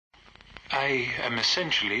I am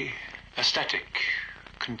essentially a static,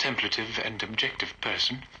 contemplative and objective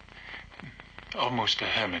person, almost a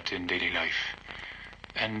hermit in daily life,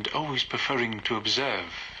 and always preferring to observe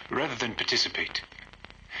rather than participate.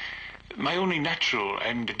 My only natural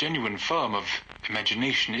and genuine form of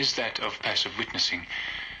imagination is that of passive witnessing.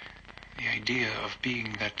 The idea of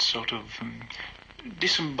being that sort of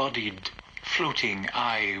disembodied, floating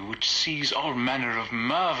eye which sees all manner of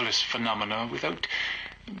marvelous phenomena without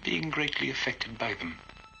being greatly affected by them.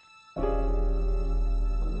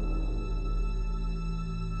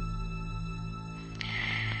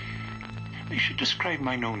 I should describe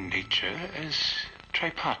my known nature as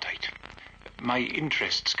tripartite. My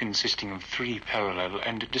interests consisting of three parallel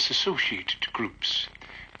and disassociated groups.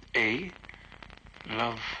 A,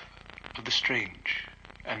 love of the strange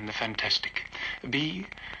and the fantastic. B,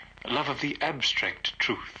 love of the abstract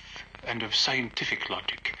truth and of scientific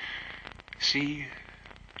logic. C,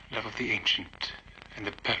 love of the ancient and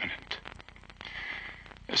the permanent.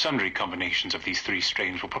 Sundry combinations of these three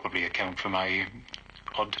strains will probably account for my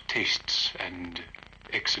odd tastes and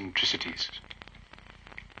eccentricities.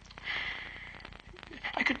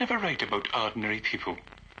 I could never write about ordinary people,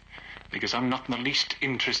 because I'm not in the least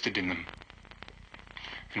interested in them.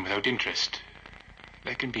 And without interest,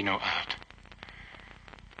 there can be no art.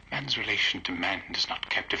 Man's relation to man does not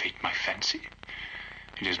captivate my fancy.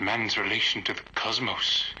 It is man's relation to the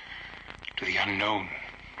cosmos, to the unknown,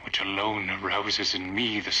 which alone arouses in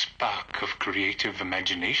me the spark of creative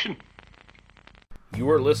imagination. You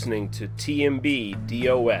are listening to TMB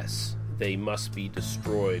DOS. They must be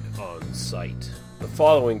destroyed on sight. The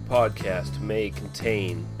following podcast may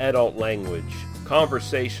contain adult language,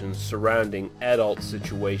 conversations surrounding adult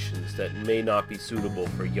situations that may not be suitable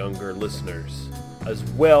for younger listeners, as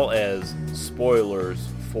well as spoilers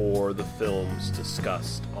for the films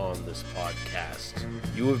discussed on this podcast.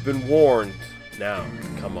 You have been warned. Now,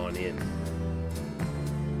 come on in.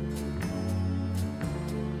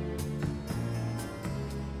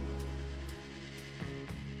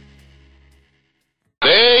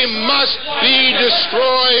 They must be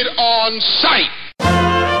destroyed on sight.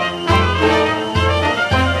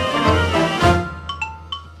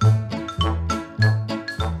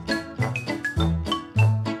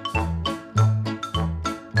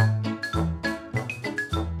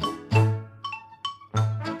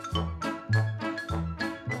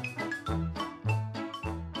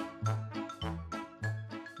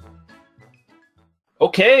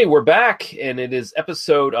 Okay, we're back, and it is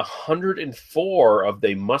episode 104 of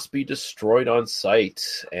They Must Be Destroyed on Sight,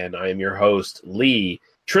 and I am your host, Lee,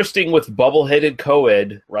 trysting with bubble-headed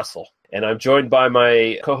co-ed, Russell. And I'm joined by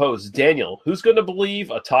my co-host, Daniel. Who's going to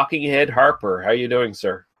believe a talking head Harper? How you doing,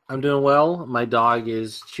 sir? I'm doing well. My dog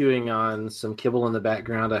is chewing on some kibble in the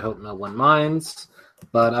background. I hope no one minds.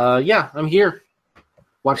 But yeah, I'm here.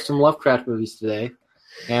 Watched some Lovecraft movies today,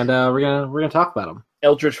 and we're gonna talk about them.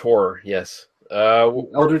 Eldritch Horror, yes.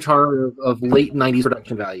 Eldritch Horror of late '90s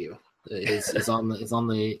production value is on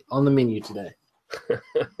the menu today.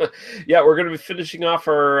 Yeah, we're going to be finishing off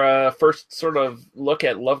our first sort of look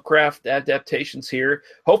at Lovecraft adaptations here.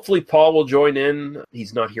 Hopefully Paul will join in.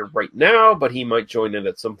 He's not here right now, but he might join in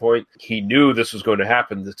at some point. He knew this was going to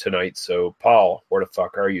happen tonight, so Paul, where the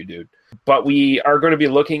fuck are you, dude? But we are going to be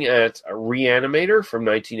looking at Reanimator from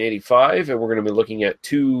 1985, and we're going to be looking at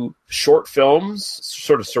two short films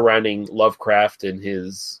sort of surrounding Lovecraft and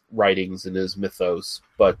his writings and his mythos.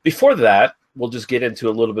 But before that, we'll just get into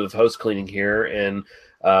a little bit of house cleaning here, and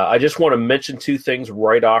I just want to mention two things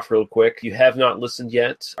right off real quick. If you have not listened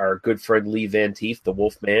yet, our good friend Lee Van Teef, the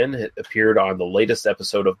Wolfman, appeared on the latest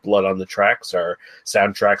episode of Blood on the Tracks, our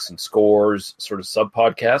soundtracks and scores sort of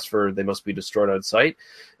sub-podcast for They Must Be Destroyed on Sight.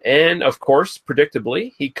 And, of course,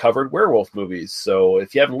 predictably, he covered werewolf movies. So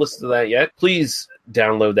if you haven't listened to that yet, please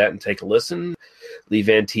download that and take a listen. Lee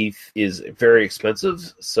Van Teef is very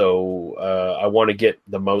expensive, so I want to get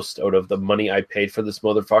the most out of the money I paid for this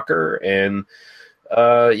motherfucker. And,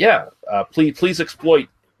 please exploit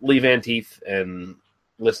Lee Van Teef and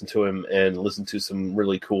listen to him and listen to some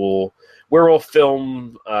really cool werewolf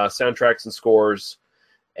film soundtracks and scores.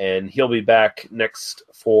 And he'll be back next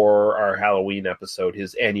for our Halloween episode,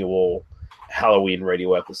 his annual Halloween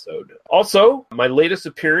radio episode. Also, my latest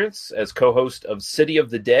appearance as co-host of City of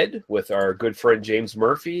the Dead with our good friend James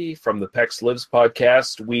Murphy from the Pex Lives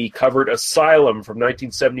podcast. We covered Asylum from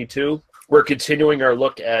 1972. We're continuing our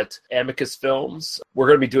look at Amicus films. We're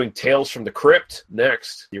going to be doing Tales from the Crypt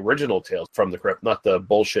next, the original Tales from the Crypt, not the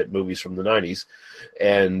bullshit movies from the 90s.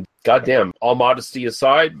 And goddamn, all modesty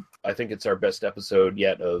aside, I think it's our best episode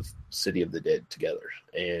yet of City of the Dead together.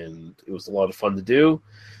 And it was a lot of fun to do.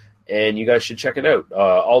 and you guys should check it out.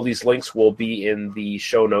 All these links will be in the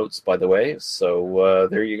show notes, by the way, so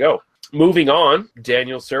there you go. Moving on,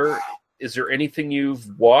 Daniel, sir, is there anything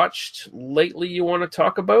you've watched lately you want to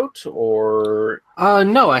talk about, or?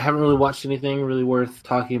 No, I haven't really watched anything really worth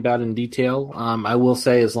talking about in detail. I will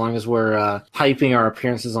say, as long as we're hyping our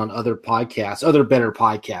appearances on other podcasts, other better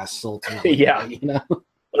podcasts, ultimately, Yeah. you know.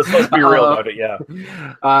 Let's be real about it, yeah.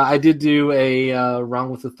 I did do a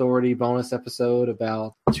Wrong with Authority bonus episode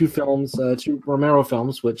about two Romero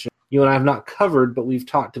films, which you and I have not covered, but we've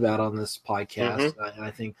talked about on this podcast. And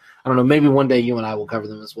I think, I don't know, maybe one day you and I will cover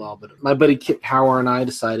them as well. But my buddy Kip Power and I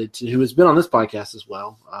decided to, who has been on this podcast as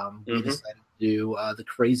well, we decided to do The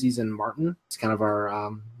Crazies and Martin. It's kind of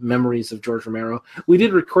our memories of George Romero. We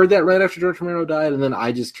did record that right after George Romero died, and then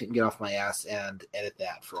I just couldn't get off my ass and edit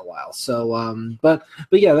that for a while. So, but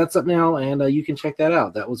yeah, that's up now, and you can check that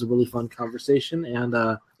out. That was a really fun conversation,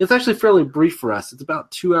 and it's actually fairly brief for us. It's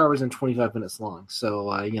about 2 hours and 25 minutes long.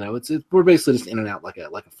 So, you know, we're basically just in and out like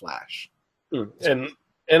a flash. And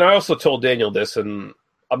I also told Daniel this, and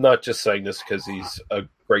I'm not just saying this because he's a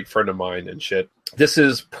great friend of mine and shit. This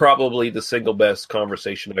is probably the single best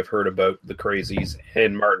conversation I've heard about the Crazies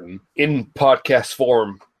and Martin in podcast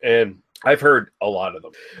form, and I've heard a lot of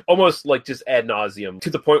them, almost like just ad nauseum, to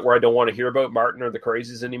the point where I don't want to hear about Martin or the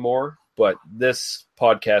Crazies anymore. But this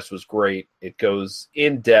podcast was great. It goes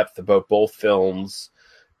in depth about both films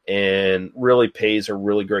and really pays a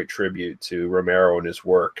really great tribute to Romero and his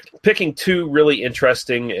work. Picking two really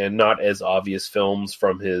interesting and not as obvious films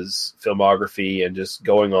from his filmography and just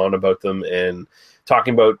going on about them and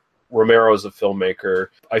talking about Romero as a filmmaker.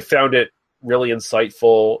 I found it really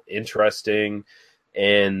insightful, interesting,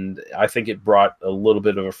 and I think it brought a little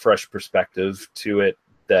bit of a fresh perspective to it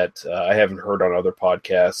that I haven't heard on other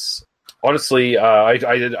podcasts. Honestly,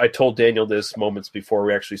 I told Daniel this moments before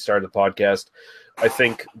we actually started the podcast. I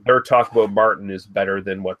think their talk about Martin is better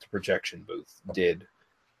than what the projection booth did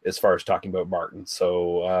as far as talking about Martin.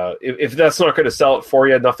 So if that's not going to sell it for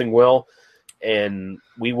you, nothing will. And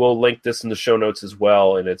we will link this in the show notes as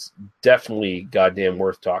well. And it's definitely goddamn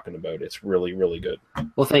worth talking about. It's really, really good.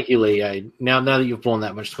 Well, thank you, Lee. Now that you've blown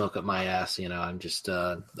that much smoke up my ass, you know, I'm just,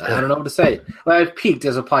 I don't know what to say. Well, I've peaked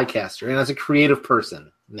as a podcaster and as a creative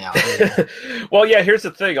person now. Well, yeah, here's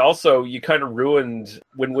the thing. Also, you kind of ruined,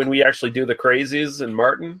 when we actually do the Crazies and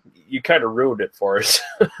Martin, you kind of ruined it for us.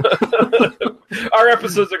 Our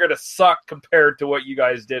episodes are going to suck compared to what you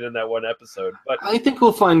guys did in that one episode. But I think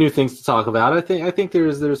we'll find new things to talk about. I think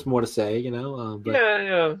there's more to say, you know. But,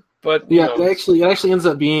 yeah. But yeah, it actually ends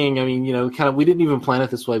up being, I mean, you know, kind of, we didn't even plan it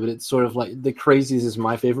this way, but it's sort of like The Crazies is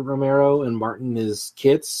my favorite Romero and Martin is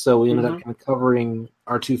Kit's. So we ended up kind of covering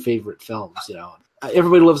our two favorite films, you know.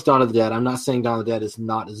 Everybody loves Dawn of the Dead. I'm not saying Dawn of the Dead is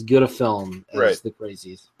not as good a film as The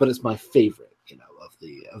Crazies, but it's my favorite, you know,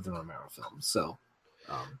 of the Romero films. So,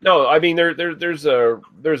 no, I mean there's a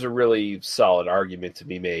really solid argument to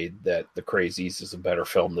be made that The Crazies is a better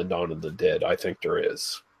film than Dawn of the Dead. I think there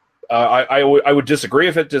is. I would disagree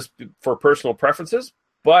with it just for personal preferences,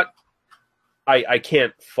 but I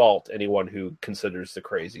can't fault anyone who considers The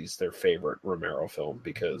Crazies their favorite Romero film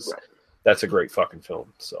because that's a great fucking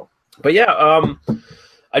film. So. But yeah,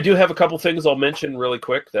 I do have a couple things I'll mention really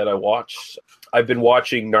quick that I watched. I've been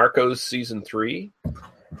watching Narcos season 3.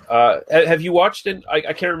 Have you watched it? I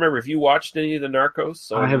can't remember. Have you watched any of the Narcos?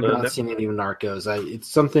 I have not seen any of Narcos. It's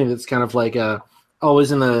something that's kind of like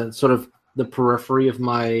always in the sort of the periphery of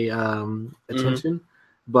my attention,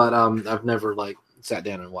 but I've never like sat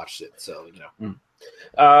down and watched it. So you know.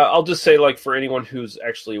 I'll just say, like, for anyone who's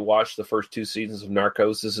actually watched the first 2 seasons of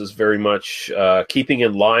Narcos, this is very much keeping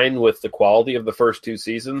in line with the quality of the first 2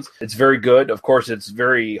 seasons. It's very good. Of course, it's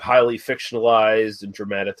very highly fictionalized and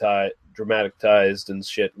dramatized and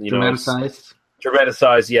shit. You know,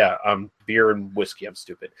 dramatized, yeah. Beer and whiskey. I'm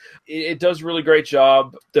stupid. It does a really great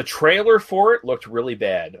job. The trailer for it looked really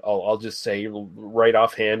bad. I'll just say right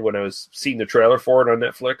offhand, when I was seeing the trailer for it on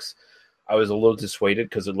Netflix, I was a little dissuaded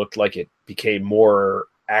because it looked like it became more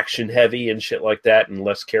action heavy and shit like that and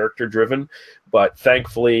less character driven. But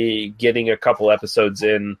thankfully, getting a couple episodes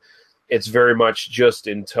in, it's very much just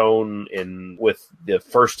in tone with the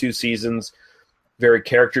first 2 seasons. Very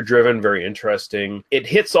character driven, very interesting. It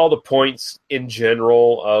hits all the points in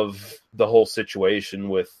general of the whole situation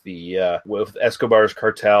with with Escobar's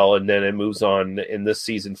cartel, and then it moves on in this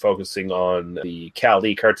season focusing on the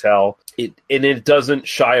Cali cartel. It doesn't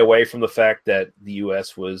shy away from the fact that the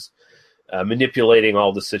U.S. was manipulating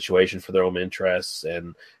all the situation for their own interests,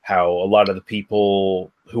 and how a lot of the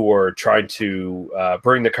people who were trying to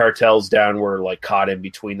bring the cartels down were like caught in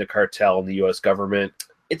between the cartel and the U.S. government.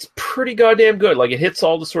 it's pretty goddamn good. Like, it hits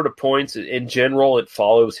all the sort of points. In general, it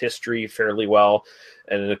follows history fairly well.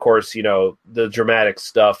 And then, of course, the dramatic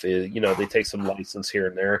stuff is, they take some license here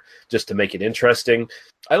and there just to make it interesting.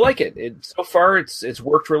 I like it. So far, it's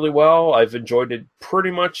worked really well. I've enjoyed it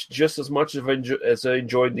pretty much just as much as I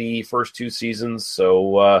enjoyed the first 2 seasons.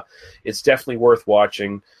 So it's definitely worth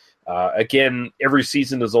watching. Again, every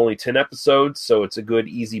season is only 10 episodes, so it's a good,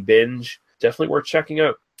 easy binge. Definitely worth checking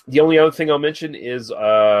out. The only other thing I'll mention is,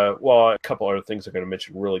 a couple other things I'm going to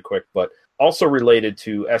mention really quick, but also related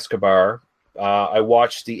to Escobar. I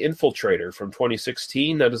watched The Infiltrator from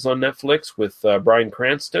 2016 that is on Netflix with Bryan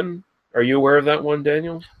Cranston. Are you aware of that one,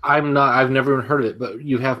 Daniel? I'm not. I've never even heard of it, but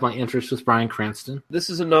you have my interest with Bryan Cranston. This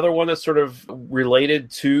is another one that's sort of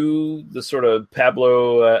related to the sort of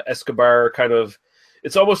Pablo Escobar kind of.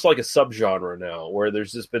 It's almost like a subgenre now, where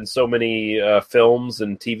there's just been so many films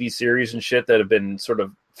and TV series and shit that have been sort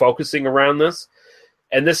of focusing around this.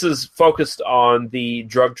 And this is focused on the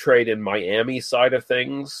drug trade in Miami side of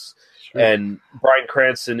things. Sure. And Bryan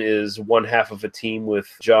Cranston is one half of a team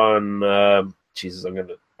with John. Jesus, I'm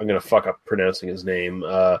gonna fuck up pronouncing his name.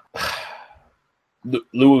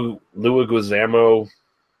 Leguizamo.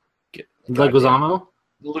 Leguizamo?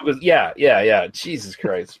 Yeah. Jesus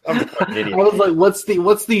Christ, I'm a fucking idiot. I was like,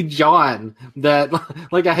 "What's the John that?"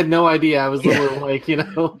 Like, I had no idea. I was a little like,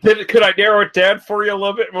 Could I narrow it down for you a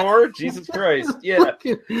little bit more? Jesus Christ, yeah.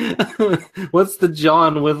 What's the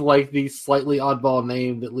John with like the slightly oddball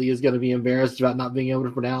name that Lee is going to be embarrassed about not being able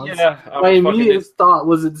to pronounce? Yeah, my immediate thought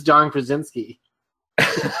was it's John Krasinski.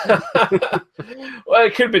 Well,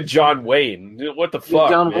 it could have been John Wayne. What the fuck?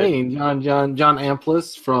 John man? Wayne, John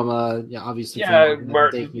Amplis from obviously from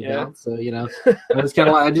Martin. Down. So it's kind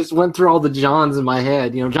of like I just went through all the Johns in my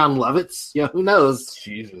head. John Lovitz. Who knows?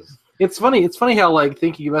 Jesus. It's funny. It's funny how like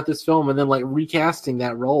thinking about this film and then like recasting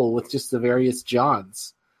that role with just the various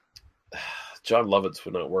Johns. John Lovitz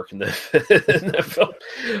would not work in that film.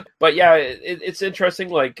 But yeah, it's interesting.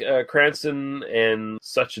 Like Cranston and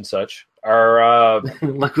such are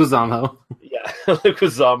Leguizamo. Yeah,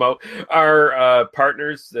 Leguizamo are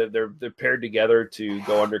partners. They're paired together to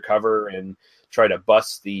go undercover and try to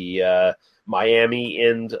bust the Miami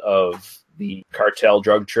end of the cartel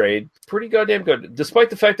drug trade. Pretty goddamn good, despite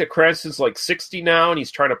the fact that Cranston's like 60 now and he's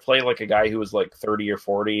trying to play like a guy who was like 30 or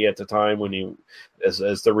 40 at the time when he as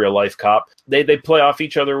the real life cop. They play off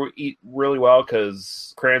each other really well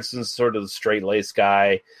because Cranston's sort of the straight laced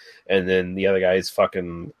guy, and then the other guy is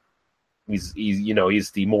fucking. He's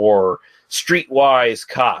the more streetwise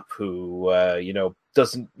cop who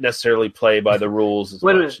doesn't necessarily play by the rules as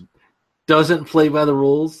much. Doesn't play by the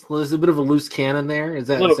rules. Well, there's a bit of a loose cannon there. Is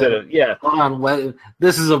that a little bit of yeah? Hold on,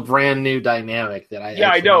 this is a brand new dynamic that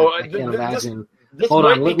I know. I can't imagine. This Hold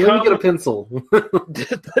on, let me get a pencil.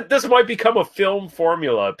 This might become a film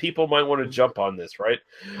formula. People might want to jump on this, right?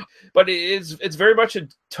 But it's very much a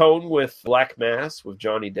tone with Black Mass with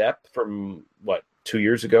Johnny Depp from 2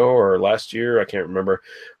 years ago or last year, I can't remember,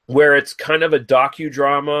 where it's kind of a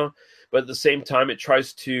docudrama, but at the same time it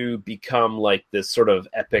tries to become like this sort of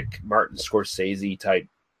epic Martin Scorsese type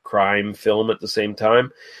crime film at the same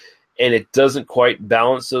time. And it doesn't quite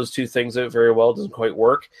balance those two things out very well. It doesn't quite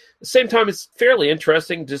work. At the same time, it's fairly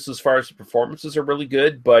interesting just as far as the performances are really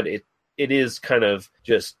good, but it is kind of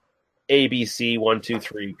just ABC 1, 2,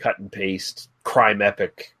 3 cut and paste crime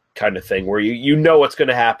epic kind of thing where you know what's going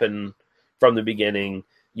to happen from the beginning.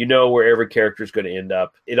 You know where every character is going to end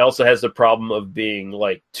up. It also has the problem of being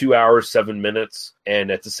like 2 hours, 7 minutes. And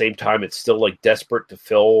at the same time, it's still like desperate to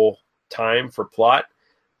fill time for plot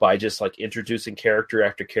by just like introducing character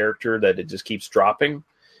after character that it just keeps dropping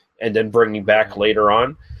and then bringing back later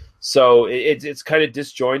on. So it's kind of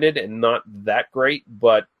disjointed and not that great.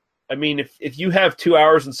 But I mean, if you have 2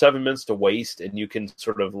 hours and 7 minutes to waste and you can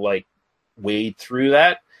sort of like wade through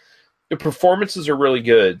that, the performances are really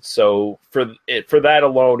good. So for that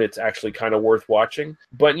alone, it's actually kind of worth watching.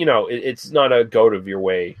 But, it's not a go of your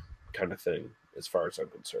way kind of thing as far as I'm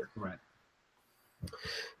concerned. Right.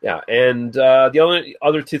 Yeah, and the only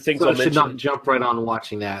other two things I'll mention. Should not jump right on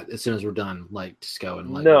watching that as soon as we're done. Like, just go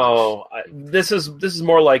and like. No, this is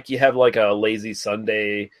more like you have like a lazy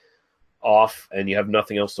Sunday off and you have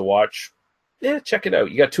nothing else to watch. Yeah, check it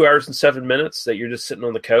out. You got 2 hours and 7 minutes that you're just sitting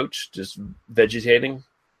on the couch, just vegetating.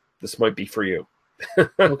 This might be for you.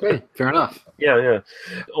 Okay, fair enough. Yeah.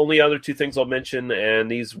 Only other two things I'll mention,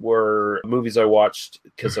 and these were movies I watched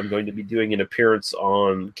because I'm going to be doing an appearance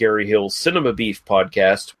on Gary Hill's Cinema Beef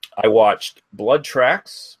podcast. I watched Blood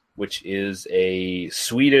Tracks, which is a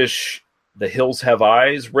Swedish The Hills Have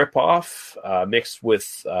Eyes ripoff, mixed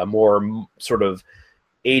with more sort of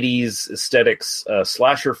 80s aesthetics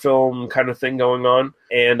slasher film kind of thing going on.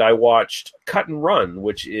 And I watched Cut and Run,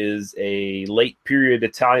 which is a late period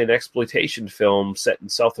Italian exploitation film set in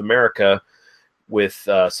South America with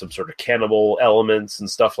some sort of cannibal elements and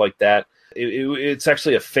stuff like that. It's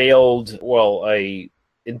actually a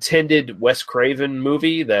intended Wes Craven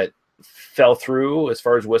movie that fell through as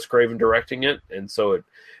far as Wes Craven directing it, and so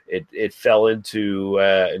it fell into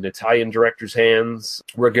an Italian director's hands.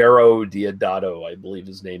 Ruggero Deodato, I believe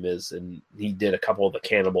his name is, and he did a couple of the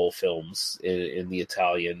cannibal films in the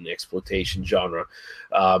Italian exploitation genre.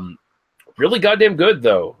 Really goddamn good,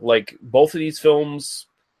 though. Like, both of these films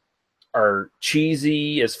are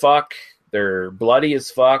cheesy as fuck. They're bloody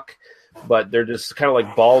as fuck, but they're just kind of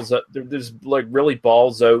like balls up. They're just like really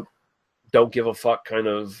balls out, don't give a fuck kind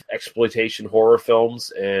of exploitation horror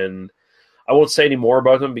films. And I won't say any more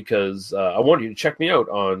about them because I want you to check me out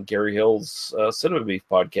on Gary Hill's Cinema Beef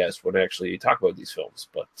podcast when I actually talk about these films.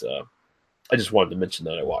 But I just wanted to mention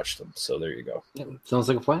that I watched them. So there you go. Yeah, sounds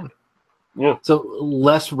like a plan. Yeah. So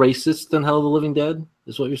less racist than Hell of the Living Dead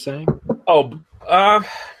is what you're saying? Oh,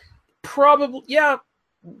 probably. Yeah.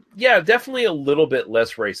 Yeah, definitely a little bit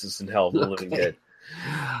less racist than Hell of the Living Dead.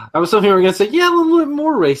 I was hoping you were going to say, yeah, a little bit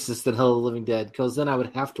more racist than Hell of the Living Dead, because then I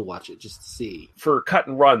would have to watch it just to see. For Cut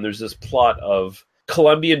and Run, there's this plot of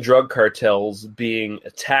Colombian drug cartels being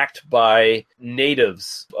attacked by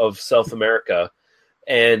natives of South America,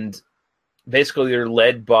 and basically they're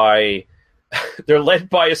led by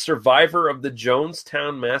a survivor of the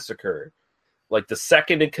Jonestown Massacre. Like, the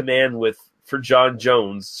second in command for John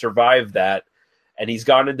Jones survived that, and he's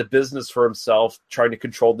gone into business for himself, trying to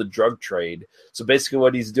control the drug trade. So basically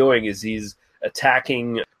what he's doing is he's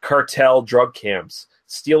attacking cartel drug camps,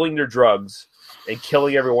 stealing their drugs, and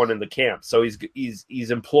killing everyone in the camp. So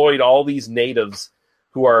he's employed all these natives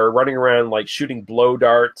who are running around like shooting blow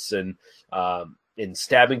darts and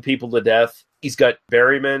stabbing people to death. He's got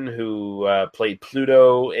Berryman, who played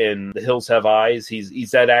Pluto in The Hills Have Eyes.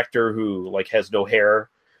 He's that actor who like has no hair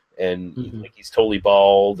and like he's totally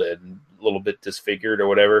bald and a little bit disfigured or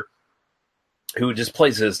whatever, who just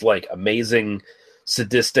plays this like amazing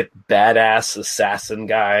sadistic badass assassin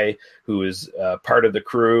guy who is part of the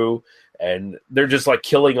crew, and they're just like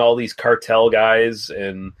killing all these cartel guys,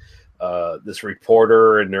 and this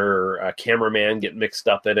reporter and her cameraman get mixed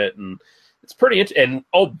up in it, and it's pretty and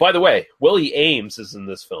oh, by the way, Willie Ames is in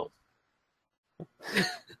this film.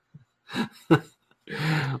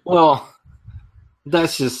 Well,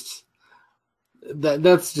 that's just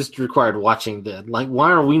required watching then. Like,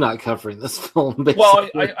 why are we not covering this film? Basically? Well,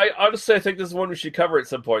 I honestly, I think this is one we should cover at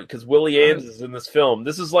some point, because Willie Ames is in this film.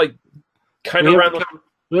 This is like kind of around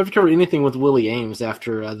we haven't covered anything with Willie Ames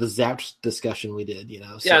after the Zapped discussion we did, you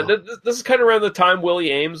know. So. Yeah, this is kind of around the time Willie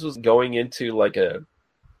Ames was going into like a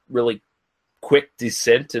really quick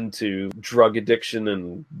descent into drug addiction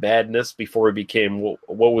and badness before he became, what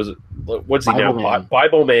was it? What's he now?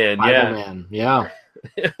 Bible Man. Bible Man, yeah.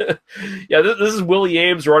 Yeah, this is Willie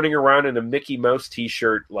Ames running around in a Mickey Mouse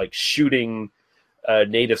t-shirt, like shooting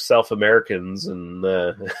native South Americans, and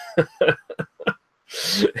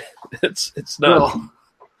it's not. Well,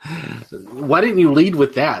 why didn't you lead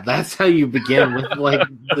with that? That's how you begin with like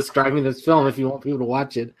describing this film if you want people to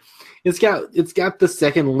watch it. It's got the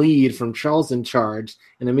second lead from Charles in Charge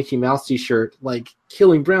in a Mickey Mouse t-shirt, like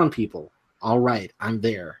killing brown people. All right, I'm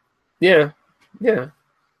there. Yeah.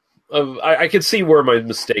 I can see where my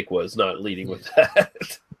mistake was not leading with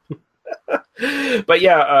that. But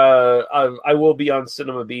yeah, I will be on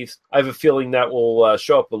Cinema Beef. I have a feeling that will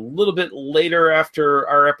show up a little bit later after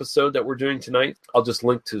our episode that we're doing tonight. I'll just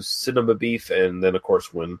link to Cinema Beef, and then, of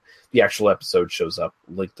course, when the actual episode shows up,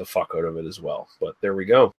 link the fuck out of it as well. But there we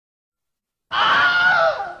go.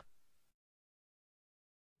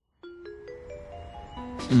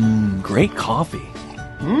 Great coffee.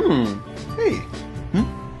 Hey.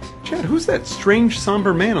 Chad, who's that strange,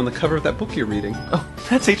 somber man on the cover of that book you're reading? Oh,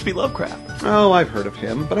 that's H.P. Lovecraft. Oh, I've heard of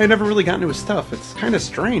him, but I never really got into his stuff. It's kind of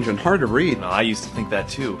strange and hard to read. No, I used to think that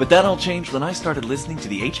too. But that all changed when I started listening to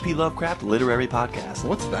the H.P. Lovecraft Literary Podcast.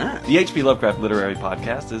 What's that? The H.P. Lovecraft Literary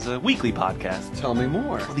Podcast is a weekly podcast. Tell me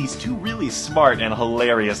more. Well, these two really smart and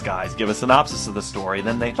hilarious guys give a synopsis of the story,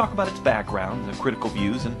 then they talk about its background, the critical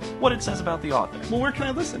views, and what it says about the author. Well, where can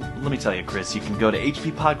I listen? Let me tell you, Chris, you can go to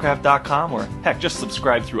hppodcraft.com or, heck, just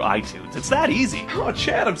subscribe through iTunes. It's that easy. Oh,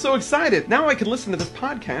 Chad, I'm so excited. Now I can listen to this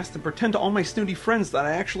podcast and pretend to all my snooty friends that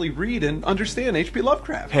I actually read and understand H.P.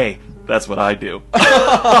 Lovecraft. Hey, that's what I do.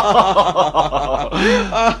 Oh,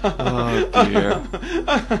 dear.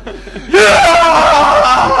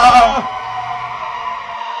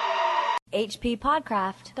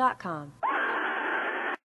 hppodcraft.com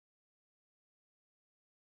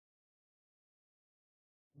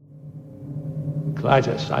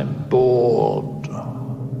Clytus, I'm bored.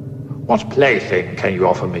 What plaything can you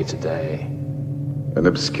offer me today? An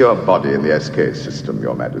obscure body in the SK system,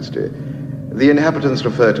 Your Majesty. The inhabitants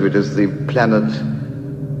refer to it as the planet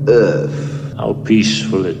Earth. How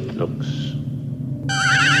peaceful it looks.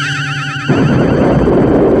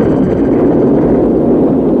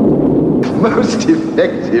 Most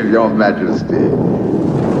effective, Your Majesty.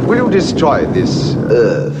 Will you destroy this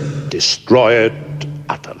Earth? Destroy it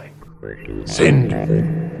utterly. Send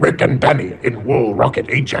Rick and Danny in Wool Rocket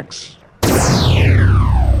Ajax.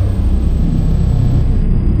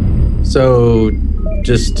 So,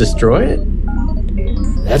 just destroy it?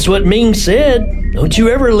 That's what Ming said. Don't you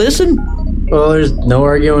ever listen? Well, there's no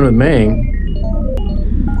arguing with Ming.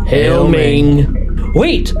 Hail Ming.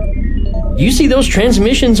 Wait! You see those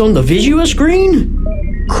transmissions on the Visua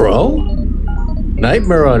screen? Crow?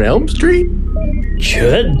 Nightmare on Elm Street?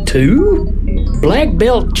 Chud 2? Black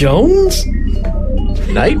Belt Jones?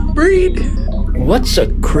 Nightbreed? What's a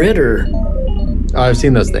critter? Oh, I've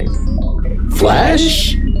seen those things.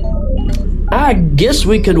 Flash? I guess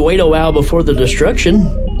we could wait a while before the destruction.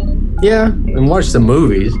 Yeah, and watch the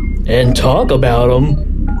movies. And talk about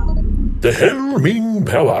them. The Hail Ming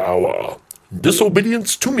Power Hour.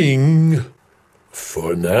 Disobedience to Ming.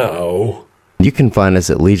 For now. You can find us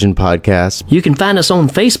at Legion Podcast. You can find us on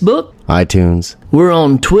Facebook. iTunes. We're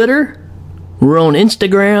on Twitter. We're on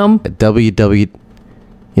Instagram. At www.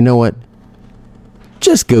 You know what?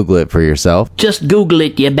 Just Google it for yourself. Just Google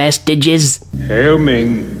it, you bastages. Hail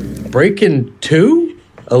Ming. Breaking 2?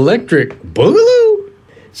 Electric Boogaloo?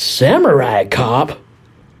 Samurai Cop.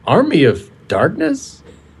 Army of Darkness?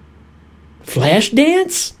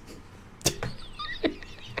 Flashdance?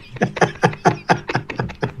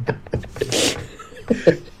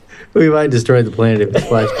 We might destroy the planet if it's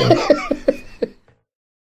Flashdance.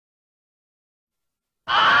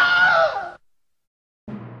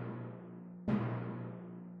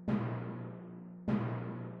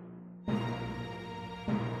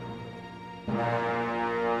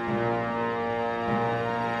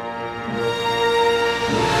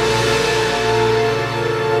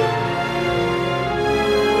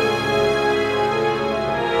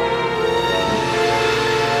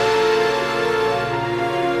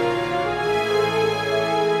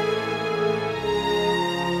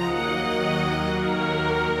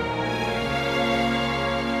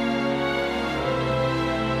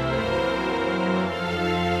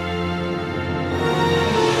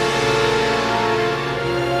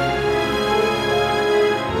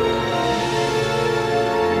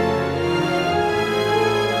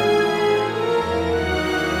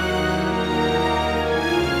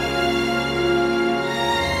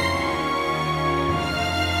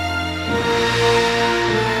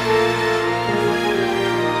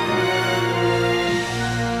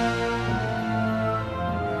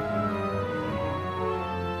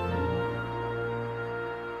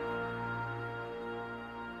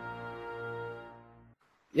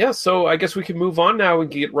 Yeah, so I guess we can move on now and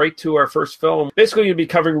get right to our first film. Basically, you'll be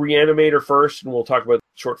covering Reanimator first, and we'll talk about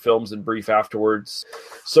short films in brief afterwards.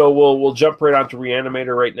 So we'll jump right onto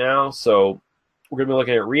Reanimator right now. So we're going to be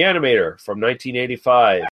looking at Reanimator from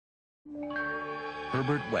 1985.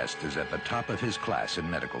 Herbert West is at the top of his class in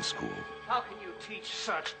medical school. How can you teach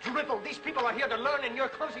such drivel? These people are here to learn, and you're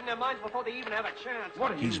closing their minds before they even have a chance.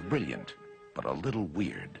 He's brilliant, but a little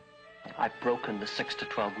weird. I've broken the 6 to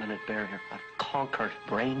 12 minute barrier. I've conquered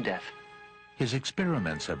brain death. His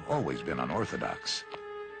experiments have always been unorthodox.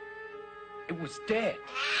 It was dead.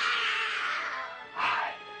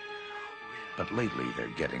 But lately they're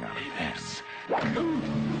getting out of hand.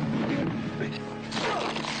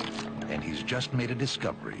 And he's just made a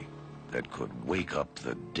discovery that could wake up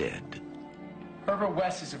the dead. Herbert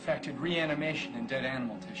West has effected reanimation in dead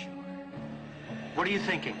animal tissue. What are you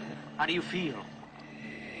thinking? How do you feel?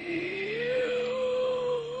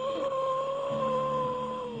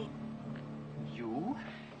 You?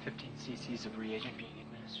 15 cc's of reagent being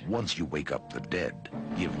administered. Once you wake up the dead,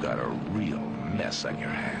 you've got a real mess on your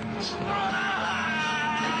hands.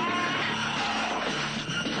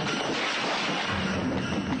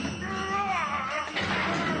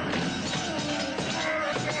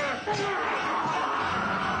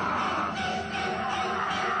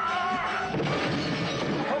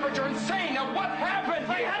 Herbert, you're insane! Now what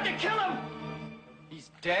happened? I had to kill him! He's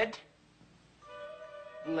dead?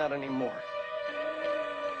 Not anymore.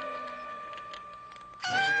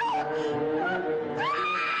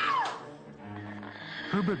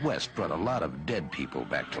 Herbert West brought a lot of dead people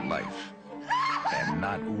back to life, and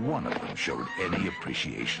not one of them showed any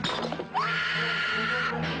appreciation.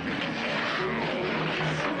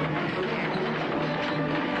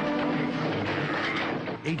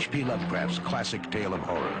 H.P. Lovecraft's classic tale of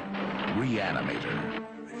horror, Reanimator.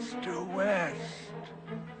 Mr. West.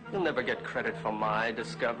 You'll never get credit for my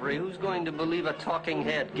discovery. Who's going to believe a talking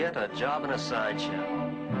head? Get a job in a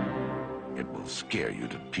sideshow. It will scare you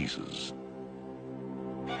to pieces.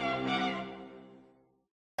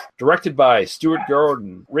 Directed by Stuart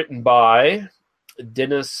Gordon, written by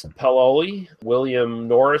Dennis Palloli, William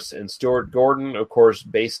Norris, and Stuart Gordon, of course,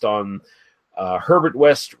 based on Herbert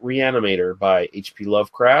West Reanimator by H.P.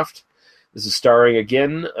 Lovecraft. This is starring,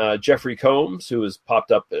 again, Jeffrey Combs, who has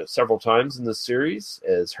popped up several times in this series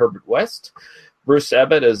as Herbert West, Bruce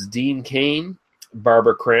Ebbett as Dean Cain,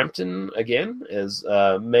 Barbara Crampton, again, as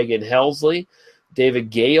Megan Helsley,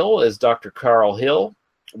 David Gale as Dr. Carl Hill,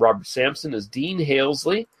 Robert Sampson as Dean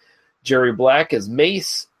Halesley, Jerry Black as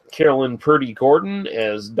Mace, Carolyn Purdy Gordon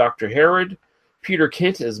as Dr. Herod, Peter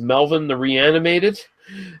Kent as Melvin the Reanimated,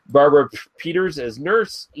 Barbara Peters as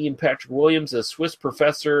Nurse, Ian Patrick Williams as Swiss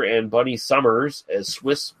Professor, and Bunny Summers as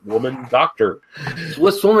Swiss Woman Doctor.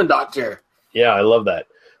 Swiss Woman Doctor. Yeah, I love that.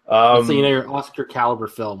 So you know your Oscar caliber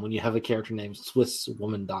film when you have a character named Swiss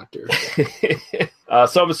Woman Doctor.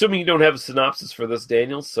 So I'm assuming you don't have a synopsis for this,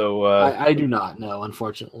 Daniel. So I do not know,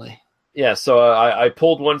 unfortunately. Yeah, so I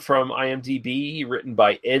pulled one from IMDb, written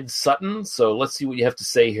by Ed Sutton. So let's see what you have to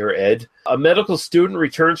say here, Ed. A medical student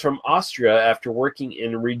returns from Austria after working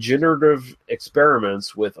in regenerative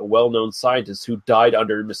experiments with a well-known scientist who died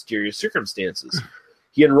under mysterious circumstances.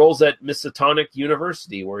 He enrolls at Miskatonic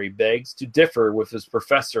University, where he begs to differ with his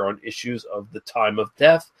professor on issues of the time of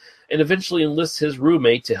death, and eventually enlists his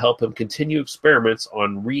roommate to help him continue experiments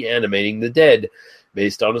on reanimating the dead,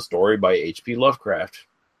 based on a story by H.P. Lovecraft.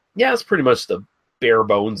 Yeah, it's pretty much the bare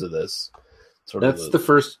bones of this. That's the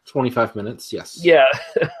first 25 minutes, yes. Yeah.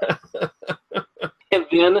 And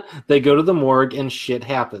then they go to the morgue and shit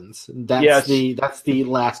happens. That's the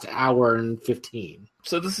last hour and 15.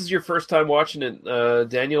 So this is your first time watching it,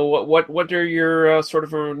 Daniel. What are your sort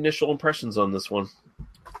of initial impressions on this one?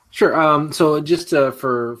 Sure. So just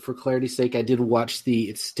for clarity's sake, I did watch the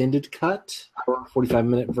extended cut,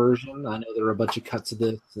 45-minute version. I know there were a bunch of cuts of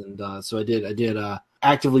this, and so I did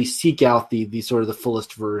actively seek out the sort of the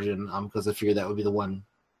fullest version because I figured that would be the one,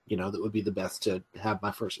 that would be the best to have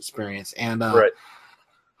my first experience. And right.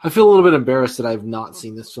 I feel a little bit embarrassed that I've not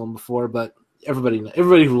seen this film before, but everybody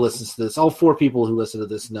who listens to this, all 4 people who listen to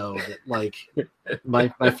this know that, like, my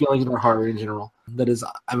feelings about horror in general. That is,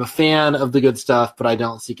 I'm a fan of the good stuff, but I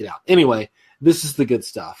don't seek it out. Anyway, this is the good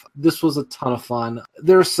stuff. This was a ton of fun.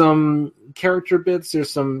 There's some character bits.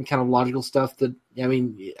 There's some kind of logical stuff that,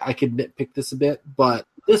 I could nitpick this a bit, but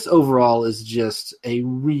this overall is just a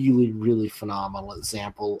really, really phenomenal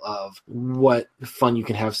example of what fun you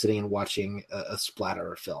can have sitting and watching a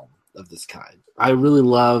splatter film of this kind. I really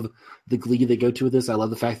love the glee they go to with this. I love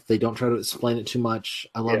the fact that they don't try to explain it too much.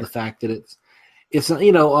 I love the fact that it's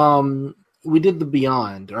we did the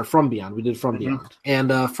Beyond, or From Beyond. We did From Beyond.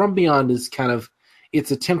 And From Beyond is kind of,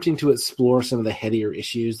 it's attempting to explore some of the headier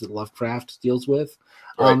issues that Lovecraft deals with.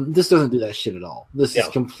 Right. This doesn't do that shit at all. This is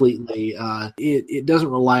completely, it doesn't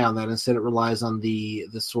rely on that. Instead, it relies on the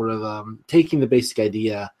sort of taking the basic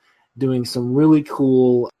idea, doing some really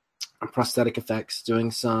cool prosthetic effects,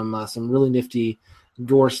 doing some really nifty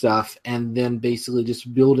gore stuff, and then basically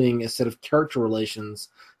just building a set of character relations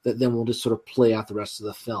that then will just sort of play out the rest of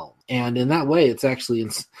the film. And in that way, it's actually,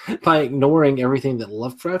 by ignoring everything that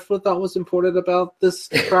Lovecraft would thought was important about this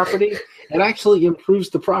property, it actually improves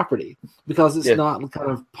the property because it's not kind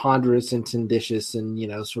of ponderous and tenditious and,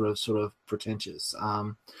 sort of pretentious,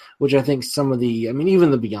 which I think some of the, even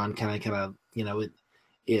the Beyond kind of,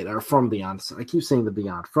 or From Beyond. So I keep saying the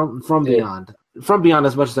Beyond. From Beyond. From Beyond,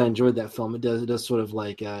 as much as I enjoyed that film, it does sort of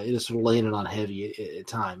like it is sort of laying it on heavy at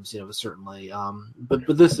times, certainly.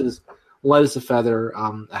 But this is light as a feather.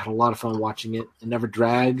 I had a lot of fun watching it. It never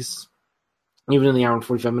drags, even in the hour and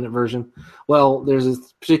 45-minute version. Well, there's a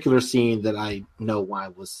particular scene that I know why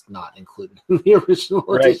was not included in the original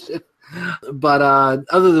edition. But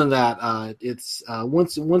other than that, it's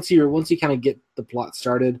once you kind of get the plot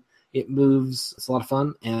started, it moves. It's a lot of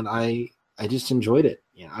fun, and I just enjoyed it.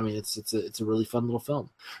 It's a really fun little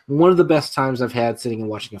film. One of the best times I've had sitting and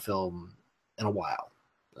watching a film in a while,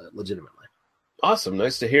 legitimately. Awesome,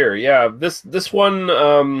 nice to hear. Yeah, this one,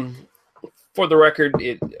 for the record,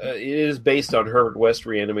 it is based on Herbert West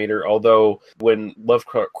Reanimator. Although when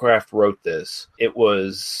Lovecraft wrote this, it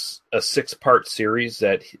was a 6-part series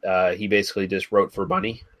that he basically just wrote for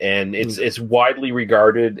money, and it's widely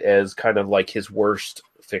regarded as kind of like his worst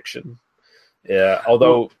fiction. Yeah,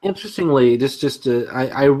 although interestingly,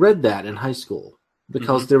 I read that in high school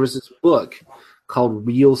because there was this book called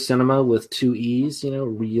Real Cinema with 2 E's,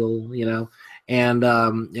 real, And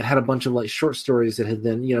it had a bunch of like short stories that had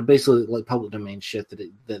then, basically like public domain shit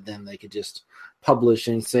that then they could just publish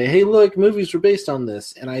and say, hey, look, movies were based on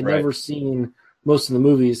this. And I'd never seen most of the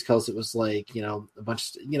movies because it was like, a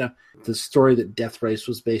bunch of, the story that Death Race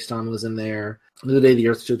was based on was in there. The Day the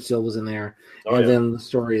Earth Stood Still was in there. Then the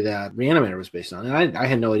story that Reanimator was based on. And I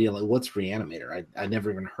had no idea, like, what's Reanimator? I never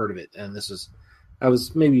even heard of it. And I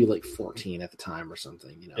was maybe like 14 at the time or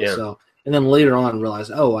something, So, and then later on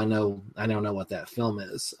realized, I now know what that film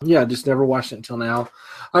is. Yeah, I just never watched it until now.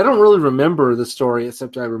 I don't really remember the story,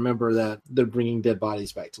 except I remember that they're bringing dead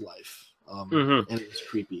bodies back to life. And it's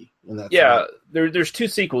creepy. And there's two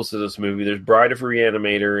sequels to this movie. There's Bride of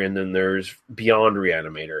Reanimator, and then there's Beyond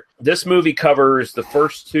Reanimator. This movie covers the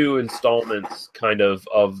first two installments, kind of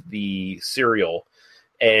the serial,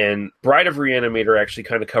 and Bride of Reanimator actually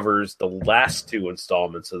kind of covers the last two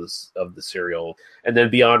installments of the serial, and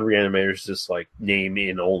then Beyond Reanimator is just like name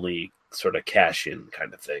in only sort of cash in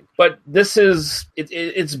kind of thing. But this is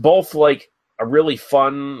it's both like a really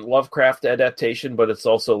fun Lovecraft adaptation, but it's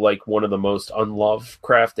also like one of the most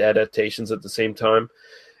un-Lovecraft adaptations at the same time.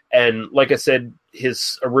 And like I said,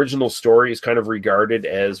 his original story is kind of regarded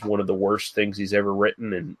as one of the worst things he's ever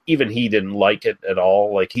written, and even he didn't like it at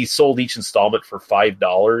all. Like, he sold each installment for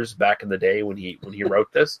 $5 back in the day when he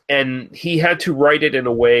wrote this, and he had to write it in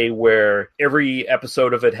a way where every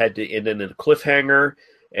episode of it had to end in a cliffhanger,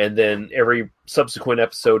 and then every subsequent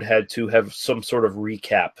episode had to have some sort of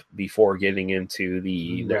recap before getting into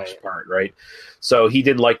the next part, right? So he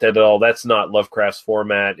didn't like that at all. That's not Lovecraft's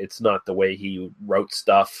format. It's not the way he wrote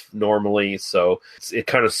stuff normally, so it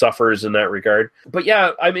kind of suffers in that regard. But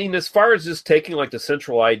yeah, I mean, as far as just taking like the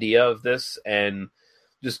central idea of this and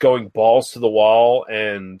just going balls to the wall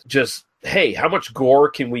and just, hey, how much gore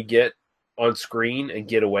can we get on screen and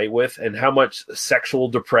get away with, and how much sexual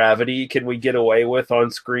depravity can we get away with on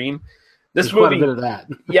screen? This movie, quite a bit of that.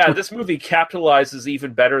 Yeah, this movie capitalizes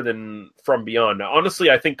even better than From Beyond. Now, honestly,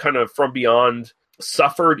 I think kind of From Beyond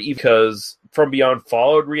suffered because From Beyond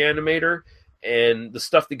followed Reanimator, and the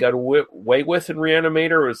stuff they got away with in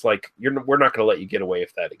Reanimator was like, we're not going to let you get away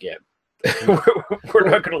with that again. We're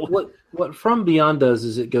not going to. What From Beyond does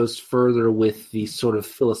is it goes further with the sort of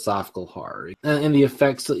philosophical horror and the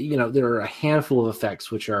effects. There are a handful of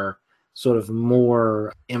effects which are sort of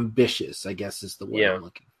more ambitious, I guess is the word I'm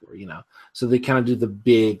looking for. So they kind of do the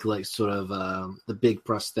big, like, sort of the big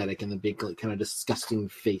prosthetic and the big, like, kind of disgusting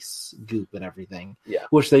face goop and everything. Yeah,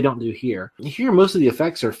 which they don't do here. Here, most of the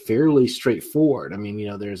effects are fairly straightforward. I mean,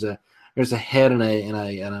 there's a head and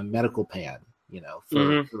a medical pad.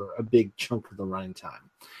 For a big chunk of the running time.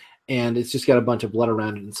 And it's just got a bunch of blood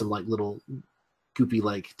around it and some like little goopy,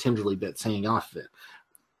 like tendrily bits hanging off of it.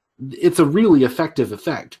 It's a really effective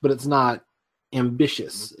effect, but it's not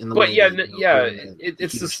ambitious in the way.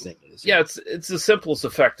 It's the simplest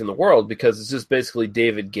effect in the world because it's just basically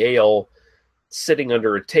David Gale sitting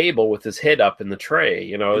under a table with his head up in the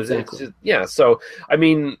tray, Exactly. So I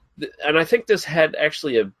mean, and I think this had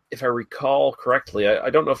actually if I recall correctly, I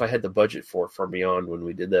don't know if I had the budget for From Beyond when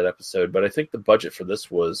we did that episode, but I think the budget for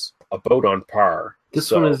this was about on par.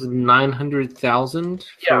 This one is $900,000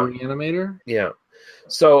 for Reanimator. Yeah.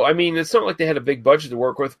 So, I mean, it's not like they had a big budget to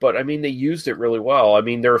work with, but, I mean, they used it really well. I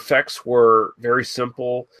mean, their effects were very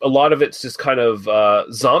simple. A lot of it's just kind of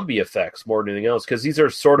zombie effects more than anything else, because these are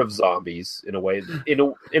sort of zombies in a way,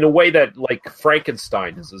 in a way that, like,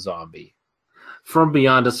 Frankenstein is a zombie. From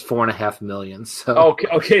Beyond is $4.5 million. So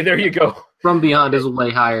okay, there you go. From Beyond is way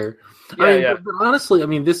higher. Yeah. But honestly, I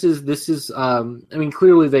mean, this is. I mean,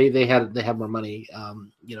 clearly they had more money,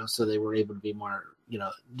 so they were able to be more,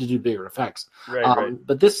 to do bigger effects. Right.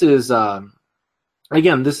 But this is,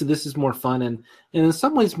 again, this is more fun and in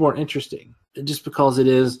some ways more interesting, just because it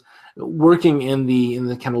is working in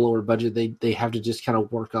the kind of lower budget. They have to just kind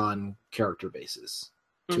of work on character basis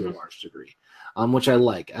to a large degree. Which I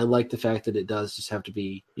like. I like the fact that it does just have to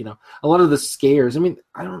be, a lot of the scares. I mean,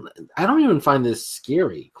 I don't even find this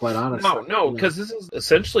scary, quite honestly. No, because this is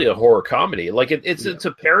essentially a horror comedy. Like it's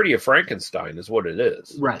a parody of Frankenstein, is what it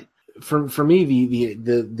is. Right. For me,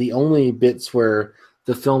 the only bits where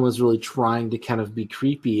the film is really trying to kind of be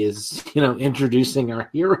creepy is, introducing our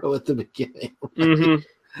hero at the beginning.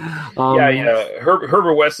 Right?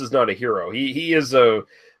 Herbert West is not a hero. He is a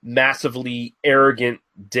massively arrogant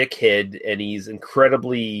dickhead, and he's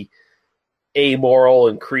incredibly amoral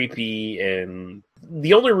and creepy, and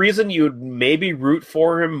the only reason you'd maybe root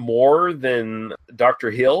for him more than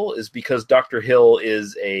Dr. Hill is because Dr. Hill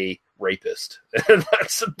is a rapist. And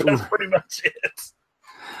that's pretty much it.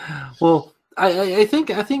 Well, I think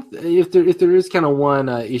if there is kind of one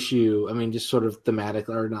issue, I mean, just sort of thematic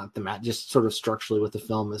or not thematic, just sort of structurally with the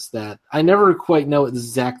film, is that I never quite know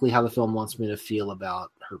exactly how the film wants me to feel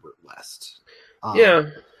about Herbert West.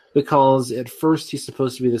 Because at first he's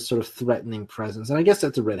supposed to be this sort of threatening presence, and I guess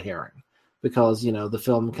that's a red herring, because the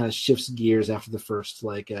film kind of shifts gears after the first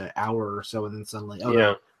hour or so, and then suddenly,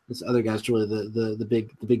 no, this other guy's really the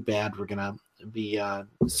big bad we're gonna be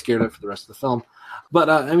scared of for the rest of the film. But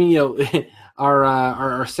I mean,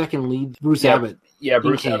 our second lead, Bruce Abbott. Yeah,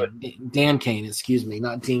 Bruce Abbott. Dan Cain, excuse me,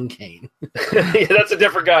 not Dean Cain. Yeah, that's a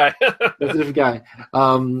different guy. That's a different guy.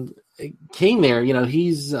 Cain there,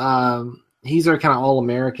 he's our kind of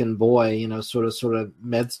all-American boy, sort of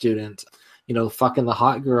med student, fucking the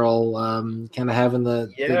hot girl, kind of having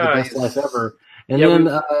the best life ever. And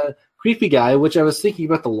then creepy guy, which I was thinking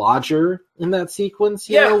about the lodger in that sequence,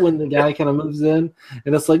 when the guy kind of moves in,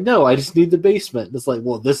 and it's like, no, I just need the basement. And it's like,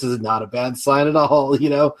 well, this is not a bad sign at all, and he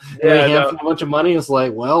hands him a bunch of money. It's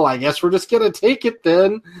like, well, I guess we're just gonna take it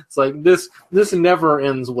then. It's like this never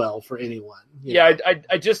ends well for anyone.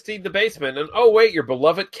 I just need the basement, and oh wait, your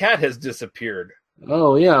beloved cat has disappeared.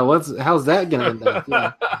 Oh yeah, how's that gonna end up?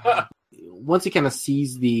 Yeah. Once he kind of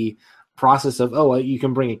sees the process of, you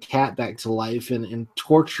can bring a cat back to life and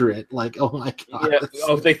torture it, like, oh my god.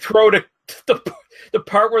 Yeah. They throw the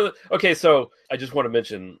part where so I just want to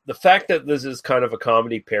mention the fact that this is kind of a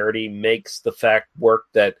comedy parody makes the fact work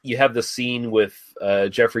that you have the scene with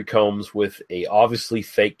Jeffrey Combs with a obviously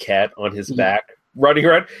fake cat on his back running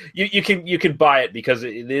around. You can buy it because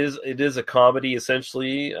it is a comedy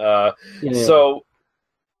essentially.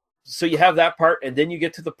 So you have that part, and then you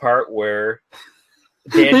get to the part where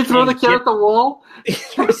they throw the cat at the wall.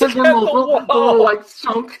 Little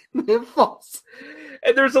chunk, and it falls.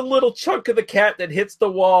 And there's a little chunk of the cat that hits the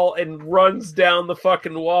wall and runs down the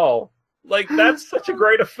fucking wall. Like, that's such a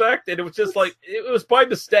great effect, and it was just like it was by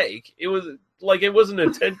mistake. It was like it wasn't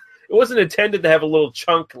intended to have a little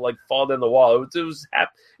chunk fall down the wall. It was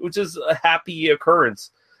just a happy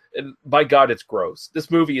occurrence. And by God, it's gross.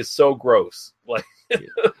 This movie is so gross. Like.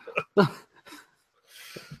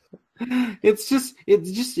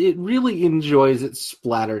 It really enjoys its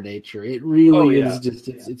splatter nature. It really is just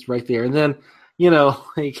it's right there. And then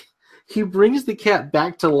he brings the cat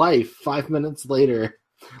back to life 5 minutes later,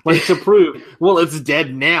 to prove, well, it's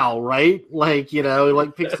dead now, right? Picks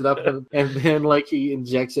it up and then he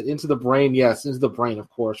injects it into the brain. Yes, into the brain, of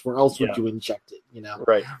course. Where else would you inject it?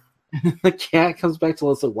 Right. The cat comes back to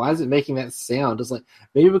life. Like, why is it making that sound? It's like,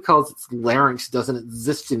 maybe because its larynx doesn't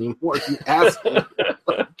exist anymore. You asshole.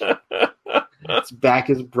 Its back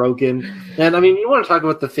is broken. And I mean, you want to talk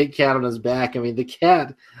about the fake cat on his back. I mean,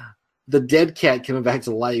 the dead cat coming back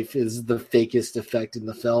to life is the fakest effect in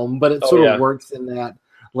the film, but it sort of works in that,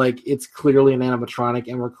 it's clearly an animatronic,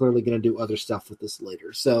 and we're clearly going to do other stuff with this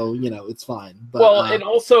later. So, it's fine. But, and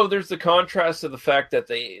also there's the contrast of the fact that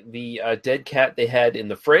the dead cat they had in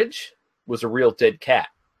the fridge was a real dead cat.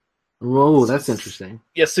 Oh, that's interesting.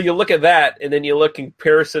 Yeah, so you look at that, and then you look in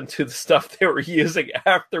comparison to the stuff they were using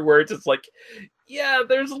afterwards. It's like,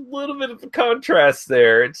 there's a little bit of a contrast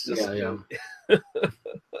there. It's just,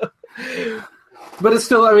 but it's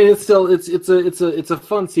still, I mean, it's a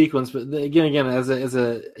fun sequence. But again, as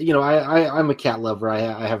a I'm a cat lover.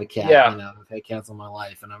 I have a cat. I've had cats all my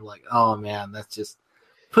life, and I'm like, oh man, that's just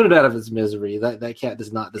put it out of its misery. That cat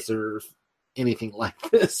does not deserve anything like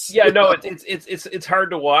this. It's hard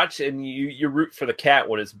to watch, and you root for the cat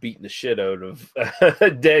when it's beating the shit out of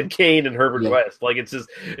dead Cain and Herbert West.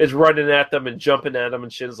 It's running at them and jumping at them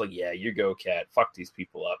and shit. It's like, you go, cat. Fuck these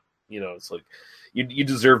people up. It's like you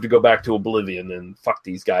deserve to go back to oblivion, and fuck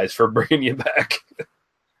these guys for bringing you back.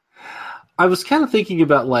 I was kind of thinking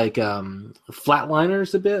about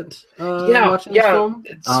Flatliners a bit. Watching this film,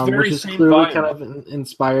 it's very which is clearly kind of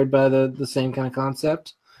inspired by the same kind of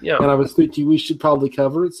concept. Yeah, and I was thinking we should probably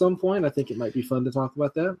cover at some point. I think it might be fun to talk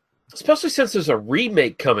about that, especially since there's a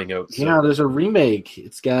remake coming out soon. Yeah, there's a remake.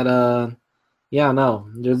 It's got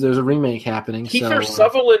there's a remake happening. Kiefer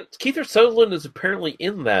Sutherland is apparently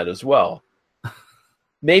in that as well.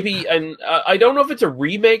 Maybe, and I don't know if it's a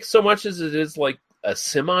remake so much as it is like a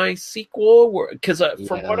semi-sequel, because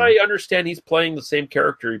from what I understand, he's playing the same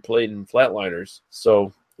character he played in Flatliners.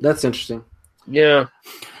 So that's interesting. Yeah.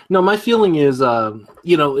 No, my feeling is,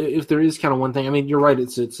 if there is kind of one thing, I mean, you're right.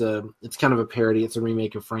 It's kind of a parody. It's a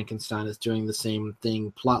remake of Frankenstein. It's doing the same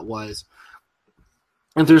thing plot wise.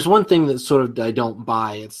 And there's one thing that sort of I don't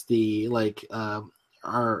buy. It's the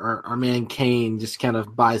our man Cain just kind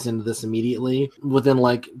of buys into this immediately. Within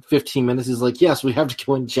 15 minutes, he's like, "Yes, we have to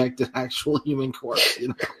go inject an actual human corpse."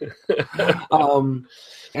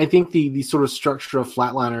 I think the sort of structure of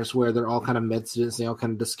Flatliners, where they're all kind of med students, they all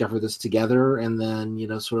kind of discover this together, and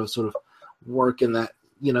then sort of work in that.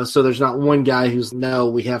 So there's not one guy who's no,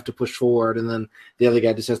 we have to push forward, and then the other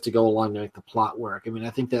guy just has to go along to make the plot work. I mean,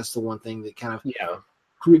 I think that's the one thing that kind of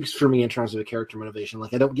creaks for me in terms of a character motivation.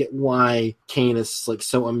 Like, I don't get why Kane is like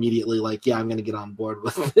so immediately like, yeah, I'm going to get on board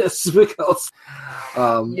with this because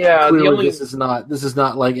clearly this is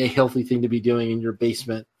not like a healthy thing to be doing in your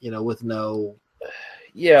basement, with no.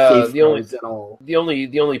 Yeah, the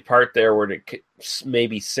only part there where it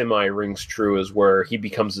maybe semi rings true is where he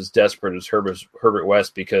becomes as desperate as Herbert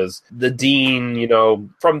West, because the dean,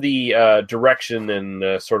 from the direction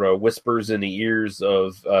and sort of whispers in the ears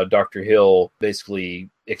of Dr. Hill, basically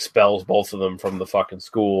expels both of them from the fucking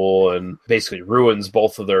school and basically ruins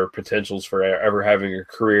both of their potentials for ever having a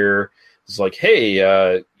career. It's like, hey,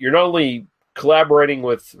 you're not only collaborating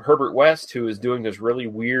with Herbert West, who is doing this really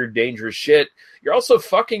weird, dangerous shit, you're also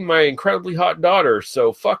fucking my incredibly hot daughter,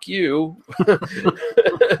 so fuck you.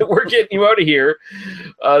 We're getting you out of here.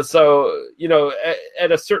 So,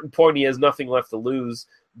 at a certain point, he has nothing left to lose.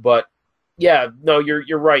 But, yeah, no,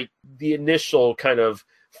 you're right. The initial kind of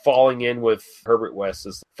falling in with Herbert West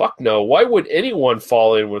is, fuck no. Why would anyone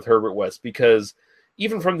fall in with Herbert West? Because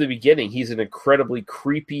even from the beginning, he's an incredibly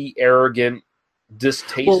creepy, arrogant,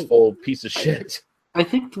 distasteful piece of shit. I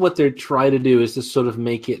think what they're trying to do is to sort of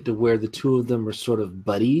make it to where the two of them are sort of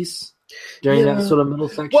buddies during that sort of middle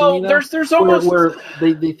section. Well, there's almost where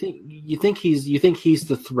they think you think he's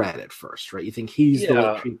the threat at first, right? You think he's the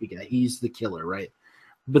like, creepy guy, he's the killer, right?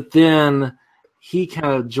 But then he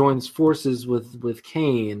kind of joins forces with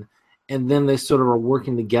Kane, and then they sort of are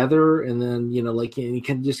working together, and then and you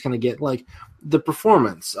can just kind of get like the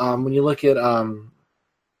performance. When you look at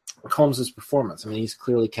Combs' performance, I mean, he's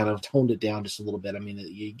clearly kind of toned it down just a little bit. I mean,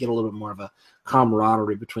 you get a little bit more of a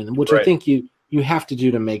camaraderie between them, which I think you have to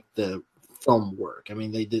do to make the film work. I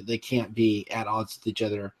mean, they can't be at odds with each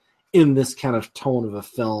other in this kind of tone of a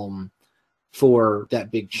film for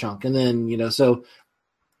that big chunk. And then, so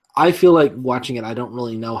I feel like watching it, I don't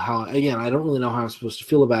really know how I'm supposed to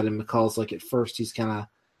feel about him, because like at first he's kind of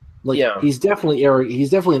like, he's definitely arrogant.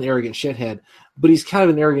 He's definitely an arrogant shithead, but he's kind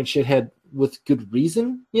of an arrogant shithead with good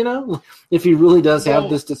reason, if he really does have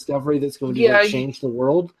this discovery that's going to change the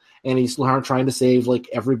world, and he's trying to save like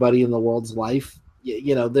everybody in the world's life,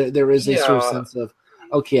 there is a sort of sense of,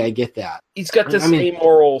 okay, I get that. He's got this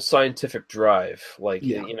amoral scientific drive, like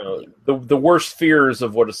the worst fears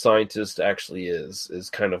of what a scientist actually is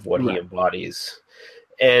kind of what he embodies,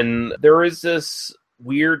 and there is this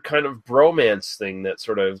weird kind of bromance thing that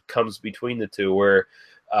sort of comes between the two, where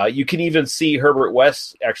you can even see Herbert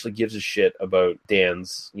West actually gives a shit about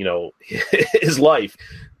Dan's, his life.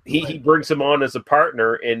 He brings him on as a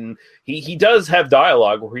partner, and he does have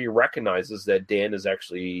dialogue where he recognizes that Dan is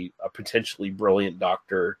actually a potentially brilliant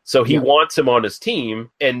doctor. So he wants him on his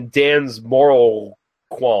team, and Dan's moral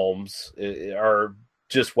qualms are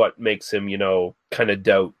just what makes him, kind of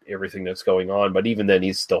doubt everything that's going on. But even then,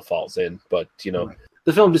 he still falls in. But,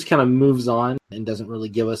 the film just kind of moves on and doesn't really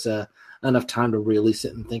give us enough time to really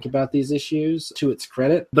sit and think about these issues, to its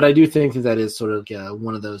credit. But I do think that is sort of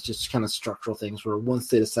one of those just kind of structural things where once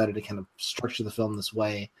they decided to kind of structure the film this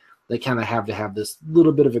way, they kind of have to have this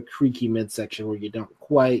little bit of a creaky midsection where you don't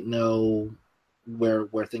quite know where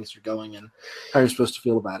things are going and how you're supposed to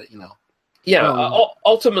feel about it, Yeah,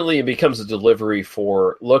 ultimately it becomes a delivery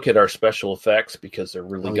for look at our special effects because they're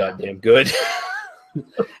really goddamn good.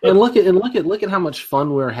 and look at how much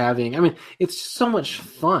fun we're having. I mean, it's so much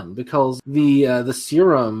fun because the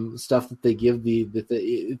serum stuff that they give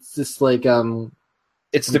it's just like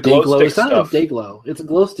it's the glow stick it's not stuff. Day glow. It's a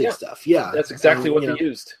glow stick stuff. Yeah, that's exactly what they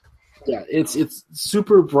used. Yeah, it's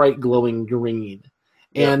super bright glowing green,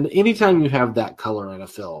 and anytime you have that color in a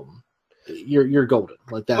film, you're golden.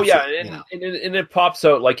 Like that. Oh yeah, and it pops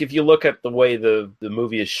out. Like if you look at the way the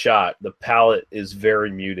movie is shot, the palette is very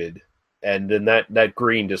muted. And then that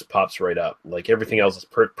green just pops right up. Like everything else is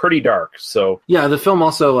pretty dark. So yeah, the film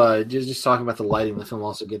also just talking about the lighting. The film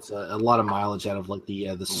also gets a lot of mileage out of like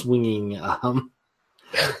the swinging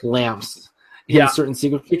lamps in certain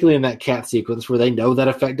sequences, particularly in that cat sequence where they know that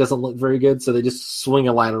effect doesn't look very good, so they just swing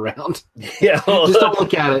a light around. Yeah, just don't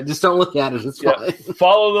look at it. Just don't look at it. It's fine.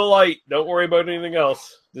 Follow the light. Don't worry about anything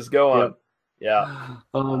else. Just go on. Yeah.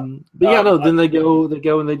 Then they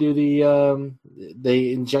go and they do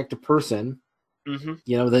they inject a person.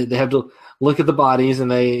 Mm-hmm. They have to look at the bodies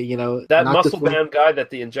and they, that muscle bound guy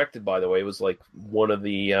that they injected, by the way, was like one of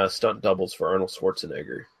the stunt doubles for Arnold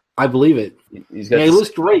Schwarzenegger. I believe it. He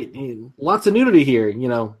looks great. Lots of nudity here,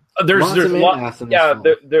 There's Lots a of man lot, ass in this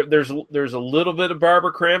film. there's a little bit of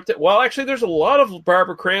Barbara Crampton. Well, actually, there's a lot of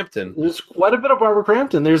Barbara Crampton. There's quite a bit of Barbara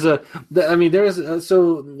Crampton.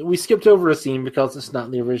 So we skipped over a scene because it's not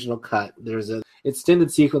in the original cut. There's an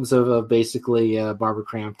extended sequence of basically Barbara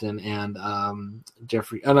Crampton and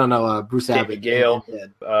Bruce Abbott. Gale.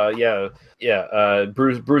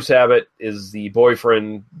 Bruce Abbott is the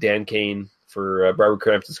boyfriend, Dan Kane, for Barbara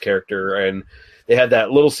Crampton's character, and they had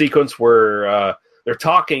that little sequence where they're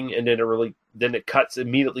talking, and then it cuts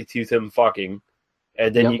immediately to them fucking,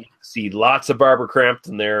 and then you see lots of Barbara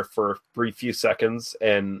Crampton there for a brief few seconds,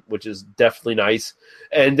 and which is definitely nice.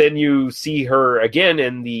 And then you see her again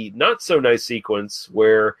in the not so nice sequence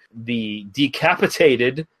where the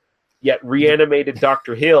decapitated yet reanimated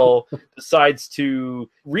Dr. Hill decides to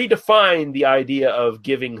redefine the idea of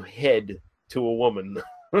giving head to a woman.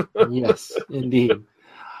 Yes, indeed.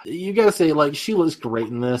 You gotta say, like, she looks great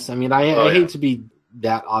in this. I mean, I hate to be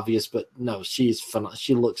that obvious, but no, she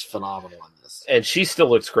looks phenomenal in this. And she still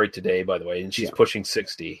looks great today, by the way, and she's pushing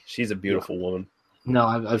 60. She's a beautiful woman. No,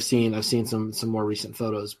 I've seen some more recent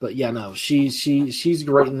photos, but yeah, no, she's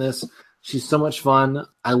great in this. She's so much fun.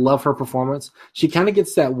 I love her performance. She kind of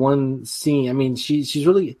gets that one scene. I mean, she's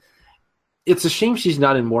really. It's a shame she's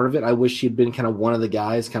not in more of it. I wish she'd been kind of one of the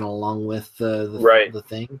guys, kind of along with the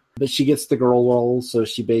thing. But she gets the girl role, so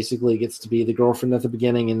she basically gets to be the girlfriend at the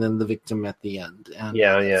beginning and then the victim at the end. And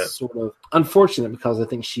it's sort of unfortunate because I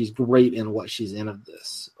think she's great in what she's in of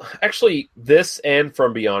this. Actually, this and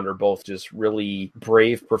From Beyond are both just really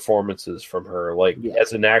brave performances from her. Like,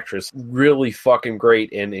 as an actress, really fucking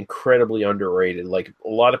great and incredibly underrated. Like, a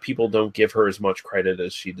lot of people don't give her as much credit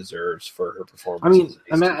as she deserves for her performance.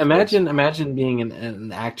 I mean, imagine being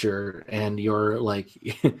an actor and you're like,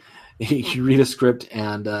 you read a script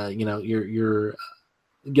and your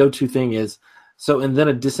go-to thing is and then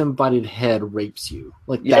a disembodied head rapes you.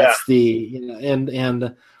 Like that's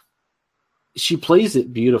and she plays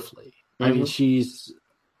it beautifully. Mm-hmm. I mean, she's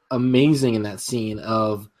amazing in that scene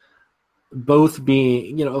of both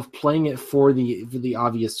being, of playing it for the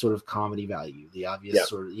obvious sort of comedy value, the obvious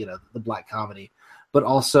sort of, the black comedy, but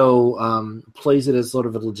also plays it as sort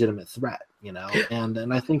of a legitimate threat,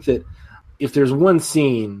 and I think that if there's one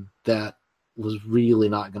scene that was really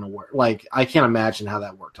not going to work, like I can't imagine how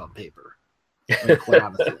that worked on paper. I mean, quite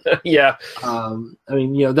honestly. Yeah. I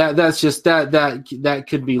mean, that's just that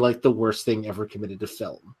could be like the worst thing ever committed to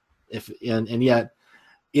film, and yet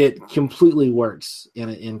it completely works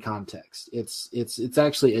in context. It's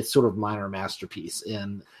actually a sort of minor masterpiece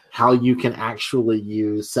in how you can actually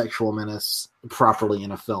use sexual menace properly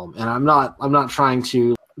in a film. And I'm not trying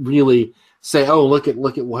to really say, oh, look at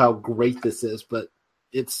how great this is, but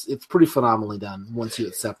it's pretty phenomenally done once you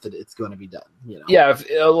accept that it's going to be done. Yeah,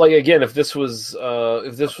 if this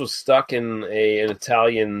was stuck in an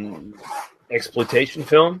Italian exploitation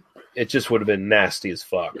film, it just would have been nasty as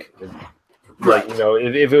fuck. Like,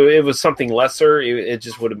 if it was something lesser, it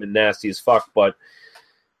just would have been nasty as fuck. But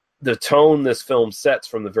the tone this film sets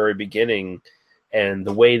from the very beginning and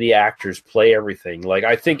the way the actors play everything, like,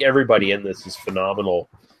 I think everybody in this is phenomenal.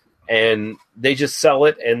 And they just sell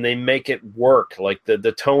it and they make it work. Like, the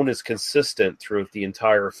tone is consistent throughout the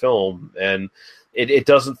entire film, and it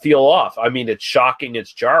doesn't feel off. I mean, it's shocking,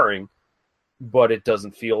 it's jarring, but it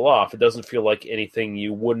doesn't feel off. It doesn't feel like anything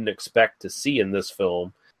you wouldn't expect to see in this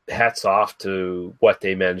film. Hats off to what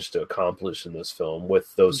they managed to accomplish in this film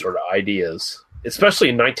with those sort of ideas, especially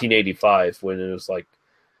in 1985 when it was like,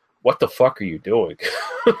 what the fuck are you doing?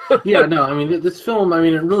 Yeah, no, I mean, this film, I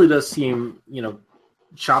mean, it really does seem,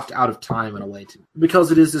 chopped out of time in a way,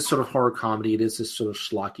 because it is this sort of horror comedy. It is this sort of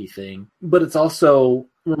schlocky thing, but it's also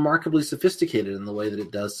remarkably sophisticated in the way that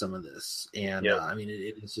it does some of this. And I mean,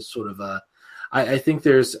 it is just sort of a, I think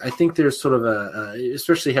there's sort of a,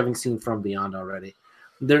 especially having seen From Beyond already,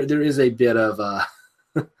 there is a bit of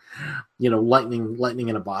lightning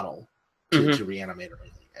in a bottle to reanimate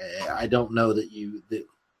everything. I don't know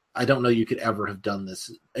I don't know you could ever have done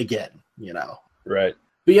this again, Right.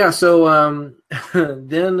 But yeah, so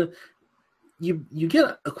then you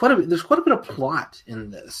get there's quite a bit of plot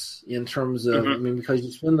in this, in terms of, I mean, because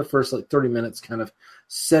you spend the first 30 minutes kind of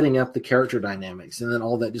setting up the character dynamics, and then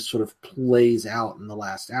all that just sort of plays out in the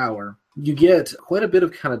last hour. You get quite a bit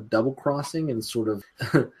of kind of double crossing, and sort of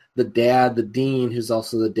the dean, who's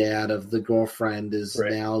also the dad of the girlfriend, is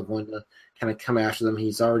now going to kind of come after them.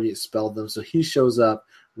 He's already expelled them, so he shows up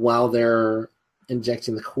while they're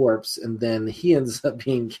injecting the corpse, and then he ends up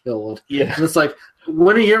being killed. Yeah. And it's like,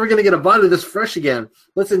 when are you ever going to get a body this fresh again?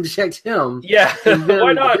 Let's inject him. Yeah. And then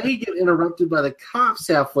why not? They get interrupted by the cops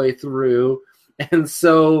halfway through, And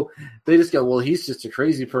so they just go, well, he's just a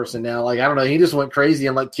crazy person now. Like, I don't know, he just went crazy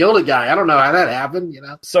and like killed a guy. I don't know how that happened, you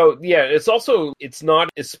know? So yeah, it's not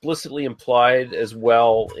explicitly implied as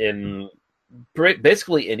well in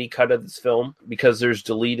basically any cut of this film, because there's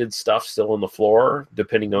deleted stuff still on the floor,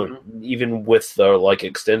 depending on even with the like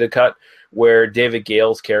extended cut, where David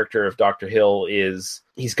Gale's character of Dr. Hill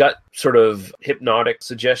he's got sort of hypnotic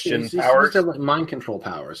suggestion powers. He must have like mind control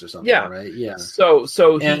powers or something, right? Yeah. So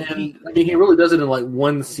and I mean, he really does it in like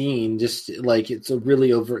one scene, just like it's a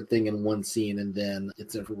really overt thing in one scene, and then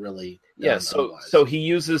it's never really otherwise. So he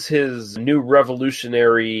uses his new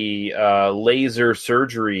revolutionary laser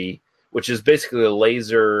surgery, which is basically a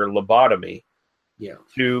laser lobotomy,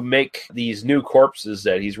 to make these new corpses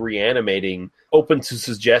that he's reanimating open to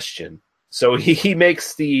suggestion. So he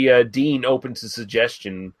makes the Dean open to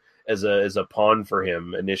suggestion as a pawn for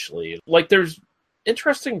him initially. Like, there's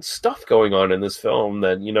interesting stuff going on in this film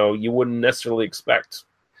that, you know, you wouldn't necessarily expect.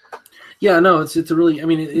 Yeah, no, it's a really, I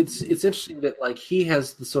mean, it's interesting that like he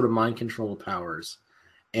has the sort of mind control powers,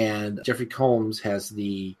 and Jeffrey Combs has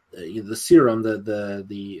the serum,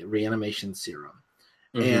 the reanimation serum,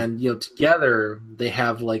 and you know, together they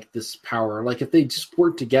have like this power. Like if they just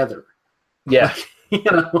worked together, like, you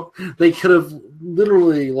know, they could have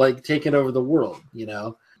literally like taken over the world. You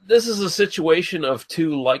know, this is a situation of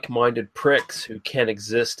two like-minded pricks who can't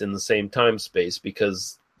exist in the same time space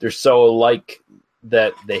because they're so alike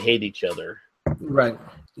that they hate each other. Right.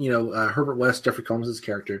 You know, Herbert West, Jeffrey Combs'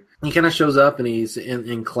 character, he kind of shows up and he's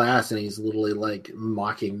in class and he's literally like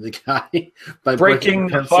mocking the guy by breaking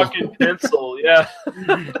the fucking pencil. Yeah.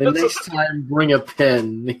 And next time, bring a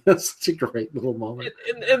pen. That's such a great little moment.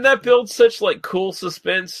 And that builds such like cool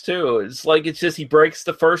suspense too. It's like it's just he breaks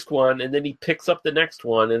the first one and then he picks up the next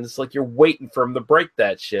one, and it's like you're waiting for him to break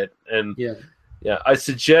that shit. And yeah, I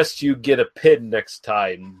suggest you get a pen next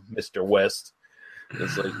time, Mr. West.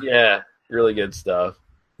 It's like, yeah, really good stuff.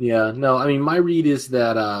 Yeah, no, I mean, my read is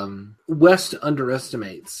that West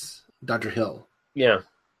underestimates Dr. Hill. Yeah.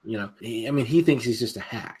 You know, he thinks he's just a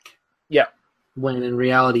hack. Yeah. When in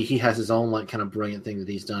reality, he has his own, like, kind of brilliant thing that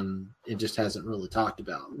he's done. It just hasn't really talked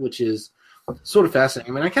about, which is sort of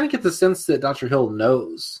fascinating. I mean, I kind of get the sense that Dr. Hill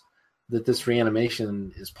knows that this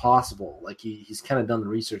reanimation is possible. Like, he's kind of done the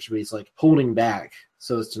research, but he's, like, holding back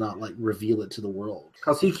so as to not, like, reveal it to the world.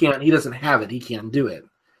 Because he doesn't have it. He can't do it.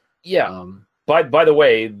 Yeah. By the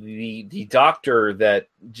way, the doctor that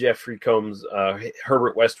Jeffrey Combs,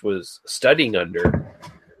 Herbert West was studying under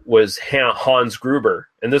was Hans Gruber,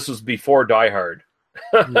 and this was before Die Hard.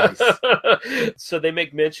 Nice. So they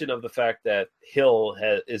make mention of the fact that Hill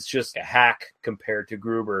is just a hack compared to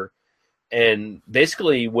Gruber. And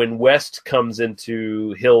basically, when West comes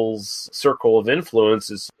into Hill's circle of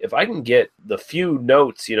influences, if I can get the few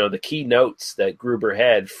notes, you know, the key notes that Gruber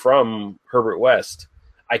had from Herbert West,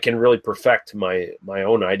 I can really perfect my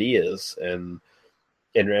own ideas and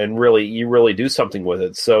really, you really do something with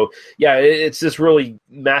it. So yeah, it's this really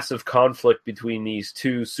massive conflict between these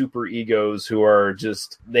two super egos who are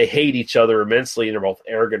just, they hate each other immensely, and they're both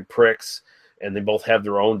arrogant pricks, and they both have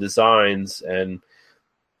their own designs. And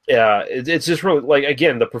yeah, it's just really, like,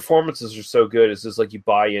 again, the performances are so good. It's just like you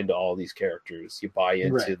buy into all these characters. You buy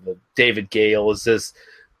into the David Gale is this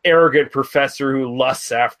arrogant professor who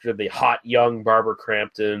lusts after the hot young Barbara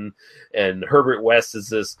Crampton, and Herbert West is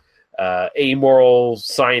this amoral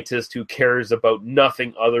scientist who cares about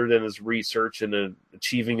nothing other than his research and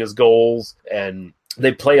achieving his goals, and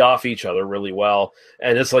they play off each other really well.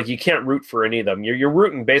 And it's like you can't root for any of them. You're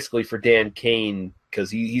rooting basically for Dan Cain because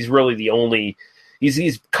he's really the only.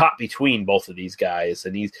 He's caught between both of these guys,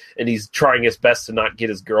 and he's trying his best to not get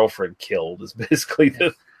his girlfriend killed. Is basically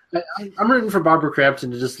the. I'm rooting for Barbara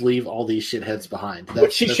Crampton to just leave all these shitheads behind.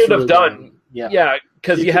 Which she should have done. Yeah,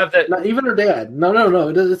 because you have that. Not even her dad. No.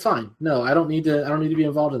 It's fine. No, I don't need to be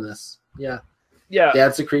involved in this. Yeah.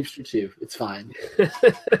 Dad's a creepster too. It's fine.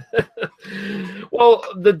 Well,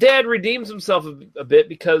 the dad redeems himself a bit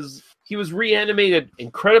because he was reanimated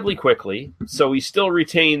incredibly quickly, so he still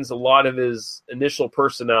retains a lot of his initial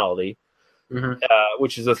personality.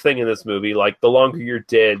 Which is a thing in this movie. Like, the longer you're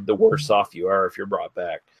dead, the worse off you are if you're brought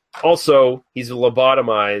back. Also, he's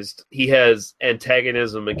lobotomized. He has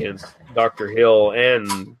antagonism against Dr. Hill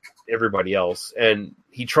and everybody else. And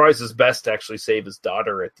he tries his best to actually save his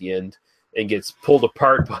daughter at the end and gets pulled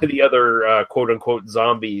apart by the other quote-unquote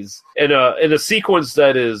zombies. And in a sequence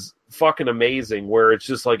that is fucking amazing, where it's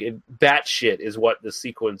just like batshit is what the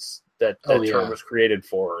sequence that term was created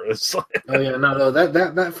for. It's like,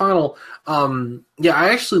 that final I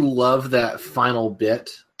actually love that final bit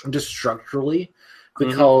just structurally,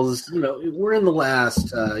 because you know, we're in the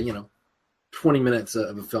last 20 minutes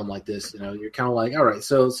of a film like this, you're kind of like, all right,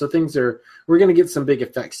 so things we're going to get some big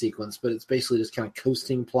effect sequence, but it's basically just kind of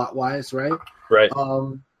coasting plot wise, right? Right.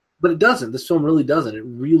 But it doesn't. This film really doesn't. It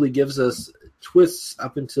really gives us twists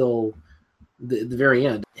up until the very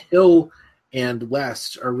end. Hill and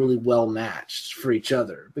West are really well matched for each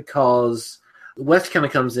other because West kind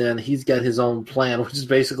of comes in. He's got his own plan, which is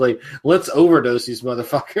basically, let's overdose these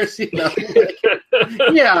motherfuckers.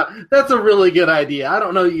 Yeah, that's a really good idea. I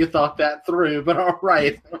don't know you thought that through, but all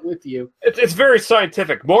right, I'm with you. It's very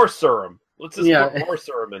scientific. More serum. Let's just put more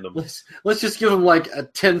serum in them. Let's just give them like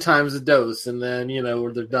 10 times a dose, and then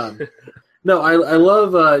they're done. No, I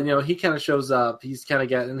love he kind of shows up. He's kind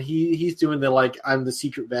of he's doing the like I'm the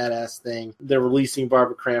secret badass thing. They're releasing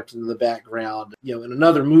Barbara Crampton in the background. In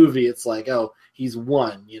another movie, it's like, oh, he's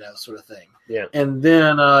won, sort of thing. Yeah. And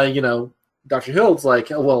then Dr. Hill's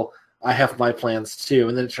like, oh well, I have my plans too.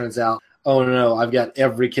 And then it turns out, oh no, I've got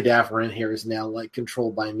every cadaver in here is now like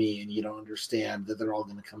controlled by me, and you don't understand that they're all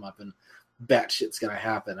going to come up and batshit's going to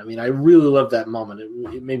happen. I mean, I really love that moment.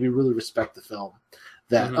 It made me really respect the film.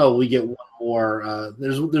 That we get one more.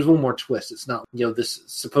 There's one more twist. It's not this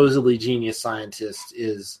supposedly genius scientist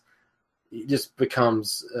just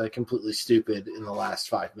becomes completely stupid in the last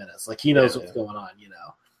 5 minutes. Like he knows what's going on.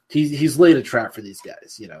 He's laid a trap for these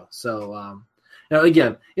guys. So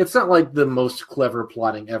again, it's not like the most clever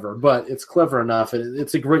plotting ever, but it's clever enough, and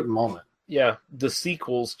it's a great moment. Yeah, the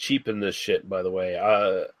sequels cheapen this shit, by the way.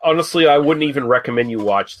 Honestly, I wouldn't even recommend you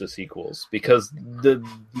watch the sequels because the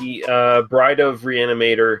Bride of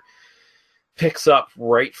Reanimator picks up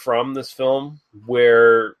right from this film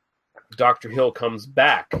where Dr. Hill comes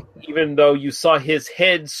back. Even though you saw his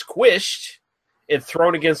head squished and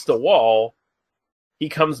thrown against the wall, he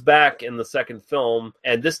comes back in the second film,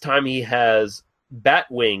 and this time he has bat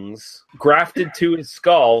wings grafted to his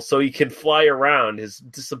skull so he can fly around. His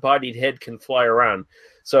disembodied head can fly around.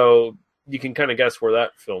 So you can kind of guess where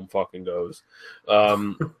that film fucking goes.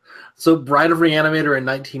 So Bride of Reanimator in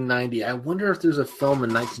 1990. I wonder if there's a film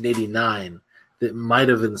in 1989 that might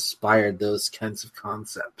have inspired those kinds of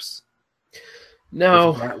concepts.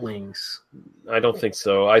 No. Bat wings. I don't think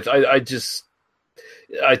so. I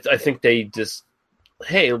think they just,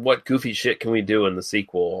 hey, what goofy shit can we do in the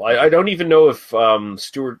sequel? I don't even know if I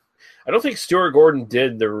don't think Stuart Gordon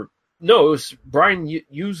did it was Brian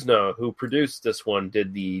Usna who produced this one,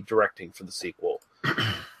 did the directing for the sequel.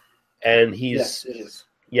 And yes, it is.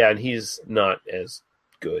 Yeah, and he's not as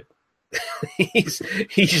good. He's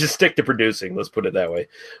just stick to producing, let's put it that way.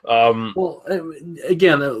 Well,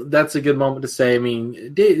 again, that's a good moment to say. I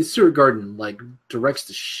mean, Stuart Gordon directs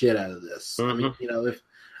the shit out of this. I mean, if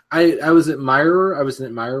I was an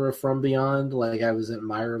admirer of From Beyond. I was an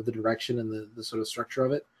admirer of the direction and the sort of structure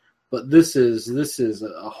of it. But this is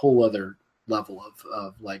a whole other level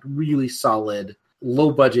of really solid,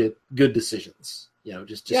 low budget, good decisions. And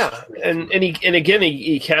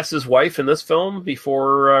he cast his wife in this film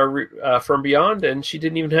before From Beyond, and she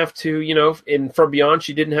didn't even have to. In From Beyond,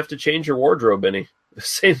 she didn't have to change her wardrobe any.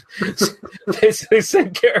 Basically,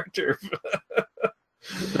 same character.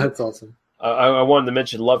 That's awesome. I wanted to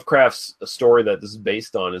mention Lovecraft's story that this is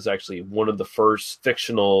based on is actually one of the first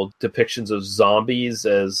fictional depictions of zombies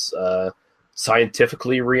as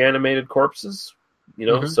scientifically reanimated corpses.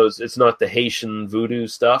 So it's not the Haitian voodoo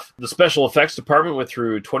stuff. The special effects department went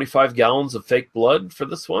through 25 gallons of fake blood for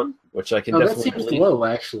this one, which I can definitely that seems believe. Low,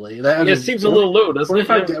 actually. It seems a little low, doesn't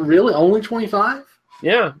 25, it? Really? Only 25?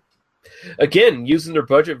 Yeah. Again, using their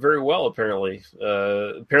budget very well, apparently.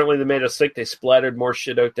 Apparently they made us think they splattered more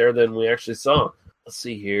shit out there than we actually saw. Let's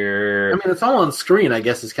see here. I mean, it's all on screen, I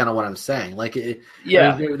guess, is kind of what I'm saying.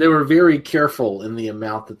 Yeah. I mean, they were very careful in the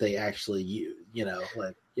amount that they actually used, yeah.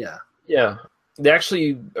 Yeah. They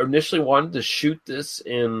actually initially wanted to shoot this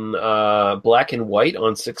in black and white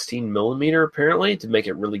on 16 millimeter, apparently, to make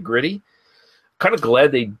it really gritty. Kind of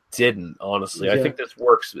glad they didn't, honestly. Yeah. I think this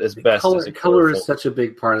works as best as it color is such a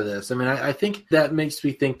big part of this. I mean, I think that makes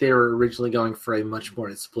me think they were originally going for a much more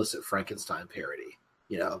explicit Frankenstein parody,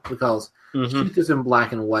 because shoot this in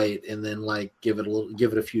black and white and then give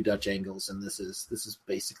it a few Dutch angles, and this is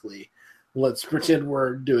basically let's pretend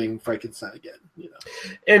we're doing Frankenstein again,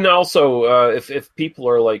 And also, if people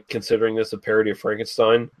are considering this a parody of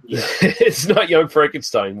Frankenstein, it's not Young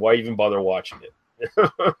Frankenstein. Why even bother watching it?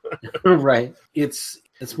 Right. It's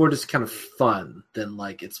more just kind of fun than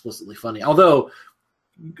explicitly funny. Although,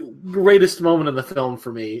 greatest moment in the film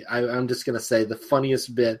for me, I'm just gonna say the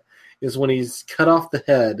funniest bit is when he's cut off the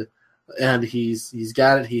head and he's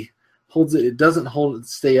got it. He holds it. It doesn't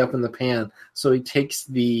stay up in the pan. So he takes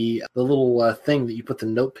the little thing that you put the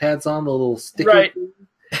notepads on, the little sticker. Right.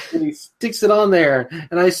 and he sticks it on there,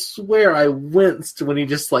 and I swear I winced when he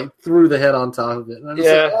just like threw the head on top of it. And I'm just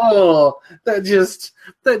like, oh, that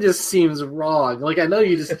just seems wrong. Like, I know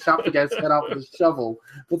you just chopped the guy's head off with a shovel,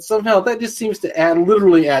 but somehow that just seems to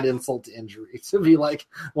literally add insult to injury. To be like,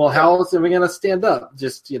 well, how else am I going to stand up?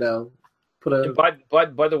 Just, put a...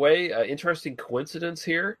 By the way, interesting coincidence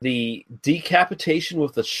here. The decapitation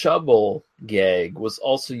with the shovel gag was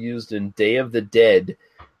also used in Day of the Dead.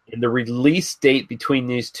 And the release date between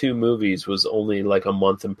these two movies was only like a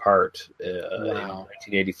month apart in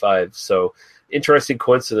 1985. So, interesting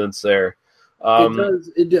coincidence there.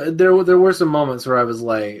 There were some moments where I was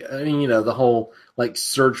like, I mean, the whole like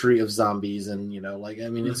surgery of zombies, and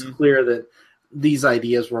it's clear that these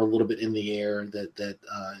ideas were a little bit in the air. That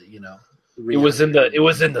it was in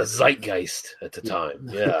the zeitgeist at the time.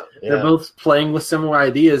 Yeah, they're both playing with similar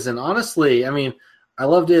ideas, and honestly, I mean, I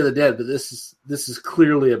love Day of the Dead, but this is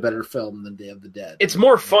clearly a better film than Day of the Dead. It's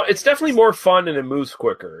more fun. It's definitely more fun, and it moves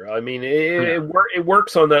quicker. I mean, it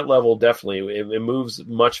works on that level. Definitely, it moves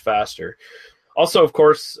much faster. Also, of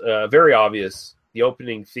course, very obvious. The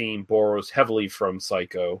opening theme borrows heavily from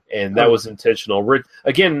Psycho, and that was intentional.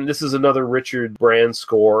 Again, this is another Richard Brand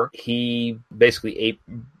score. He basically aped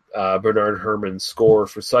Bernard Herrmann's score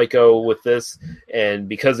for Psycho with this, and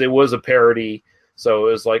because it was a parody. So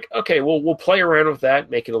it was like, okay, we'll play around with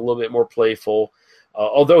that, make it a little bit more playful.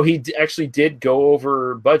 Although he actually did go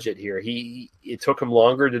over budget here. It took him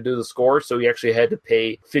longer to do the score, so he actually had to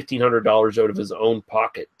pay $1,500 out of his own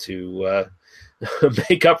pocket to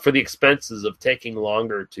make up for the expenses of taking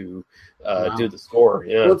longer to do the score.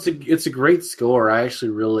 Yeah, well, it's a great score. I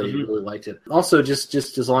actually really liked it. Also, just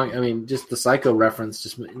as long, I mean, just the Psycho reference,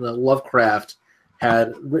 just Lovecraft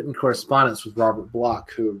had written correspondence with Robert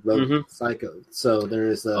Bloch, who wrote Psycho. So there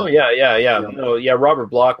is a... Robert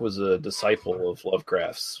Bloch was a disciple of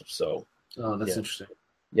Lovecraft's. So. Oh, that's interesting.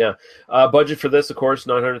 Yeah. Budget for this, of course,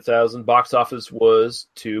 $900,000. Box office was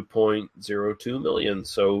 $2.02 million.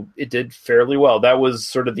 So it did fairly well. That was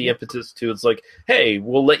sort of the impetus to, it's like, hey,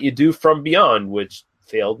 we'll let you do From Beyond, which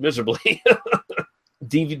failed miserably.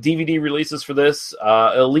 DVD releases for this.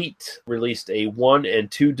 Elite released a 1 and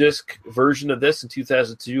 2 disc version of this in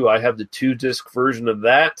 2002. I have the 2 disc version of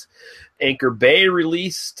that. Anchor Bay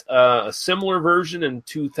released a similar version in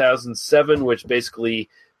 2007, which basically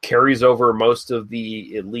carries over most of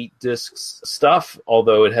the Elite discs stuff,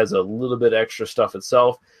 although it has a little bit extra stuff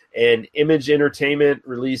itself. And Image Entertainment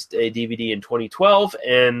released a DVD in 2012,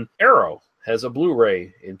 and Arrow has a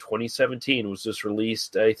Blu-ray in 2017. It was just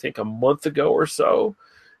released, I think, a month ago or so,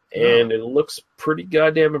 and it looks pretty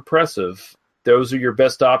goddamn impressive. Those are your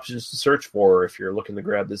best options to search for if you're looking to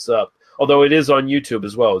grab this up. Although it is on YouTube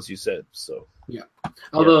as well, as you said. So yeah.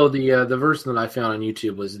 Although the version that I found on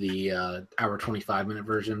YouTube was the hour 25-minute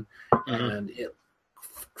version, and it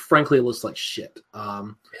frankly it looks like shit.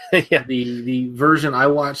 The version I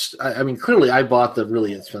watched, I mean, clearly I bought the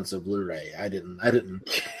really expensive Blu-ray. I didn't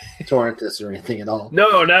torrent this or anything at all.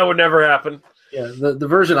 No, that would never happen. Yeah, the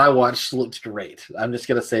version I watched looked great. I'm just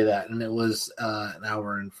gonna say that, and it was an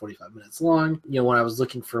hour and 45 minutes long. When I was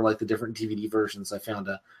looking for like the different DVD versions, I found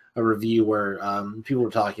a review where people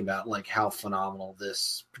were talking about like how phenomenal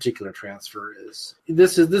this particular transfer is.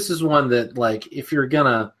 This is one that, like, if you're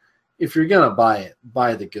gonna buy it,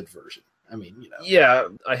 buy the good version. I mean, Yeah,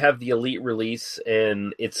 I have the Elite release,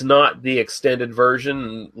 and it's not the extended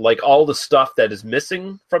version. Like, all the stuff that is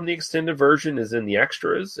missing from the extended version is in the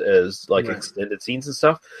extras as like extended scenes and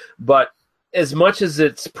stuff. But as much as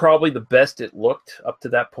it's probably the best it looked up to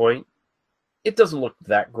that point, it doesn't look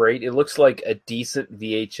that great. It looks like a decent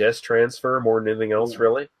VHS transfer more than anything else,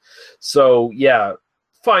 really. So, yeah,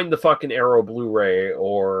 find the fucking Arrow Blu-ray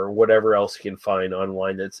or whatever else you can find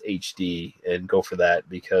online that's HD and go for that,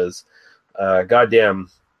 because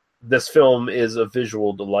goddamn, this film is a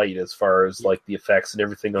visual delight as far as like the effects and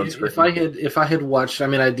everything on screen. If I had watched, I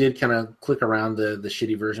mean, I did kind of click around the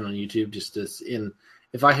shitty version on YouTube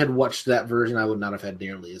if I had watched that version, I would not have had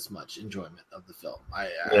nearly as much enjoyment of the film. I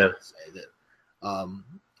would say that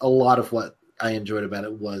a lot of what I enjoyed about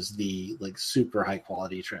it was the like super high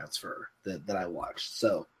quality transfer that I watched.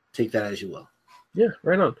 So take that as you will. Yeah,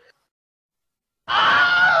 right on.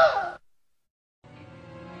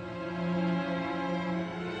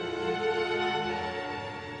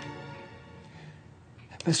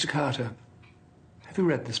 Mr. Carter, have you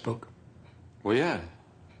read this book? Well, yeah.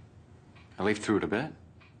 I leafed through it a bit.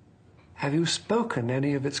 Have you spoken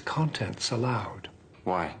any of its contents aloud?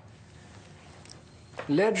 Why?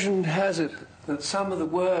 Legend has it that some of the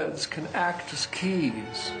words can act as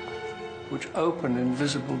keys, which open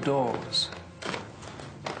invisible doors.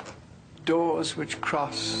 Doors which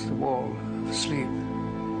cross the wall of sleep.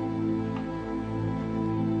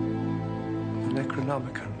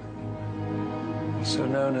 Necronomicon, also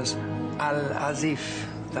known as Al-Azif,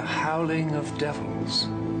 the Howling of Devils.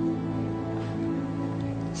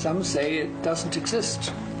 Some say it doesn't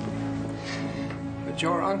exist. But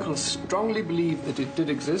your uncle strongly believed that it did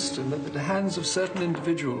exist, and that in the hands of certain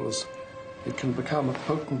individuals it can become a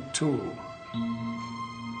potent tool.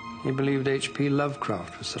 He believed H.P.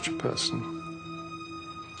 Lovecraft was such a person.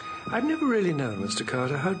 I've never really known, Mr.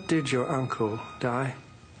 Carter. How did your uncle die?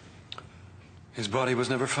 His body was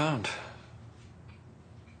never found.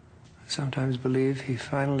 I sometimes believe he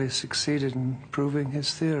finally succeeded in proving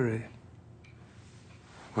his theory.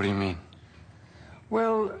 What do you mean?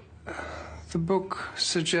 Well, the book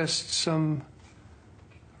suggests some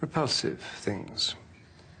repulsive things.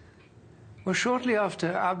 Well, shortly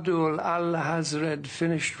after Abdul al-Hazred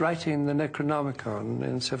finished writing the Necronomicon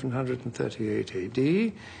in 738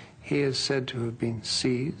 AD, he is said to have been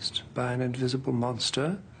seized by an invisible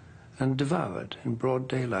monster and devoured in broad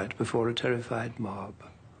daylight before a terrified mob.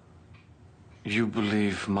 You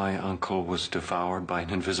believe my uncle was devoured by an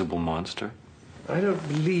invisible monster? I don't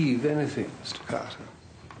believe anything, Mr. Carter.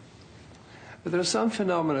 But there are some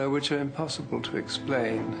phenomena which are impossible to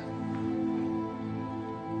explain.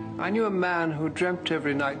 I knew a man who dreamt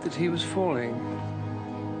every night that he was falling.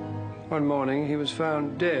 One morning, he was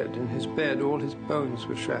found dead in his bed. All his bones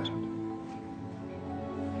were shattered.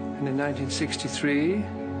 And in 1963,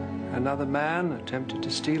 another man attempted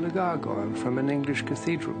to steal a gargoyle from an English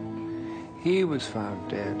cathedral. He was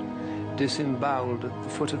found dead, disemboweled at the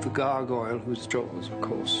foot of the gargoyle, whose jaws, of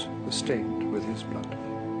course, were stained with his blood.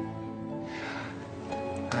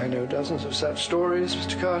 I know dozens of such stories,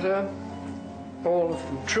 Mr. Carter. All of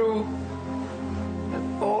them true,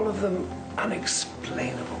 and all of them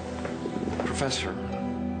unexplainable. Professor,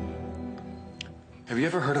 have you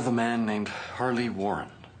ever heard of a man named Harley Warren?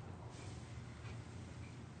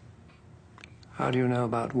 How do you know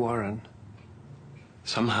about Warren?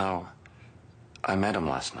 Somehow, I met him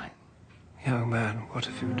last night. Young man, what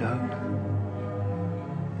have you done?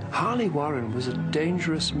 Harley Warren was a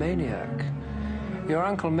dangerous maniac. Your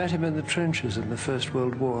uncle met him in the trenches in the First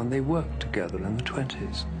World War, and they worked together in the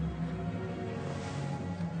 20s.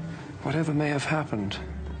 Whatever may have happened,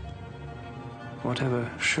 whatever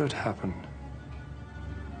should happen,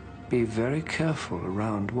 be very careful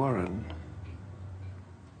around Warren.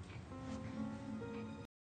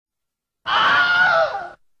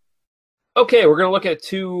 Okay, we're going to look at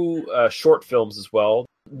two short films as well.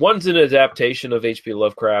 One's an adaptation of H.P.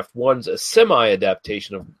 Lovecraft. One's a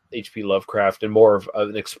semi-adaptation of H.P. Lovecraft and more of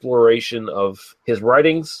an exploration of his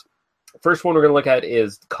writings. First one we're going to look at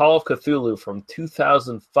is Call of Cthulhu from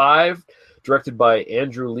 2005, directed by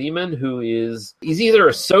Andrew Leman, he's either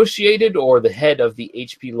associated or the head of the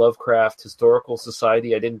H.P. Lovecraft Historical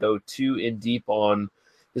Society. I didn't go too in deep on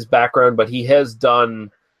his background, but he has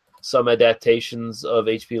done some adaptations of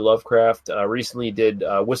H.P. Lovecraft. Recently did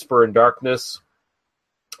Whisper in Darkness.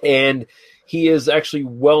 And he is actually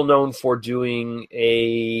well known for doing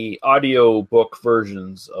audio book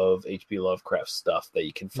versions of H.P. Lovecraft stuff that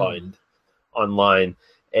you can find online.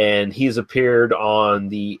 And he's appeared on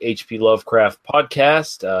the H.P. Lovecraft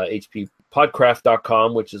podcast,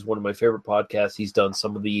 hppodcraft.com, which is one of my favorite podcasts. He's done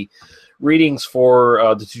some of the readings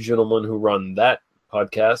for the two gentlemen who run that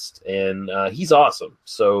podcast, and he's awesome.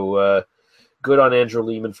 So good on Andrew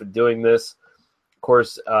Leman for doing this. Of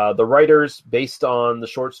course, the writers, based on the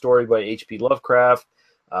short story by H.P. Lovecraft,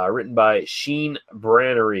 written by Sheen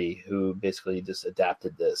Brannery, who basically just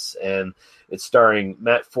adapted this. And it's starring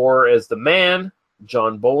Matt Forer as the man,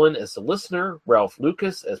 John Bolin as the listener, Ralph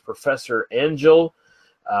Lucas as Professor Angel,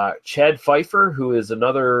 Chad Pfeiffer, who is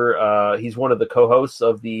another, he's one of the co-hosts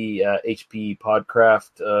of the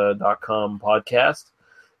hppodcraft.com podcast,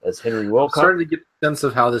 as Henry Wilcox. I'm starting to get a sense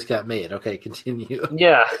of how this got made. Okay, continue.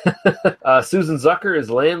 Yeah. Susan Zucker as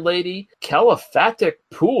landlady. Califatic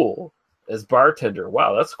Poole as bartender.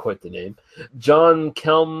 Wow, that's quite the name. John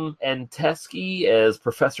Kelm-Antesky as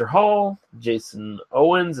Professor Hall. Jason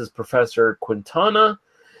Owens as Professor Quintana.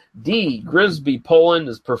 D. Grisby Poland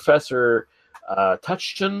as Professor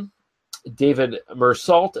Touchton. David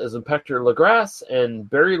Mersault as Inspector Legrasse. And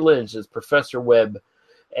Barry Lynch as Professor Webb.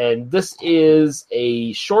 And this is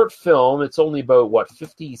a short film. It's only about,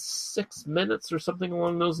 56 minutes or something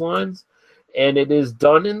along those lines. And it is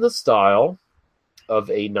done in the style of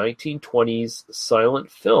a 1920s silent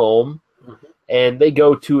film. Mm-hmm. And they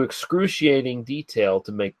go to excruciating detail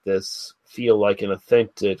to make this feel like an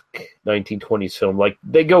authentic 1920s film. Like,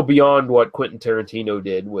 they go beyond what Quentin Tarantino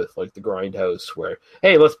did with, like, The Grindhouse, where,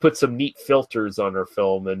 hey, let's put some neat filters on our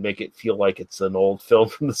film and make it feel like it's an old film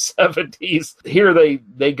from the 70s. Here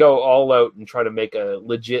they go all out and try to make a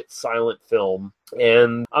legit silent film.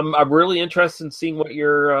 And I'm really interested in seeing what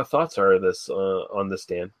your thoughts are of this on this,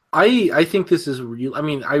 Dan. I think this is real. I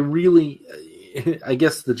mean, I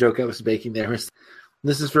guess the joke I was making there is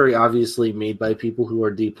this is very obviously made by people who are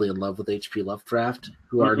deeply in love with H.P. Lovecraft,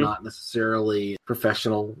 who are not necessarily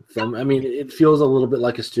professional film. I mean, it feels a little bit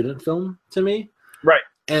like a student film to me, right?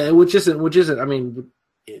 And which isn't. I mean,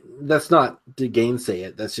 that's not to gainsay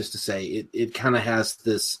it. That's just to say it kind of has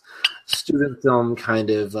this student film kind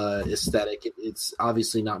of aesthetic. It's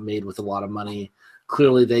obviously not made with a lot of money.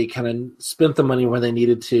 Clearly, they kind of spent the money where they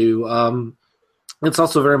needed to. It's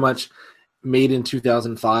also very much made in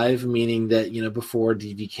 2005, meaning that, before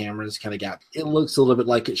DV cameras kind of got, it looks a little bit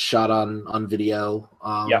like it's shot on video,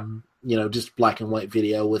 just black and white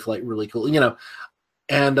video with like really cool,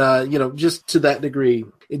 and, just to that degree,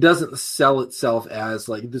 it doesn't sell itself as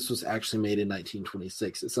like this was actually made in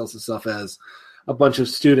 1926. It sells itself as a bunch of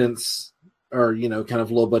students or, kind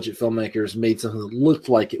of low budget filmmakers made something that looked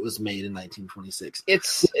like it was made in 1926.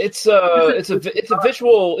 It's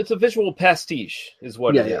a visual pastiche is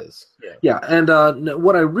what it is. Yeah. And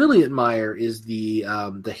what I really admire is the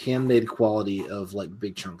handmade quality of like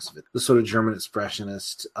big chunks of it. The sort of German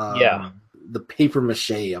expressionist, the paper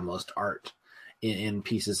mache almost art in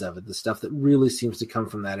pieces of it. The stuff that really seems to come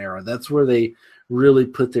from that era. That's where they really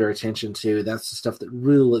put their attention to. That's the stuff that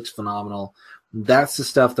really looks phenomenal. That's the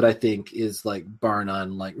stuff that I think is like bar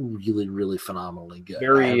none, like really, really phenomenally good.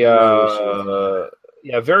 Very,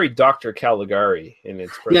 very Dr. Caligari in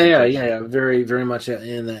its presentation. Yeah. Very, very much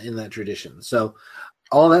in that tradition. So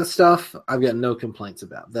all that stuff, I've got no complaints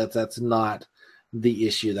about. That's not the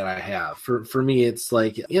issue that I have. For me, it's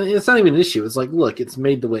like it's not even an issue. It's like, look, it's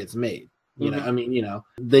made the way it's made. I mean,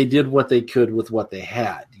 they did what they could with what they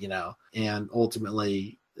had. And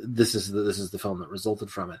ultimately, this is the film that resulted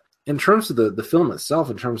from it. In terms of the film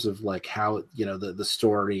itself, in terms of like how the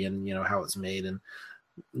story and how it's made and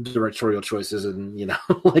directorial choices and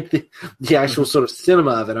like the actual sort of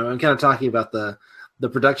cinema of it, I'm kind of talking about the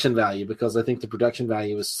production value, because I think the production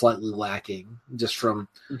value is slightly lacking just from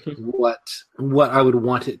what I would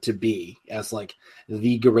want it to be as like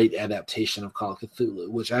the great adaptation of Call of Cthulhu,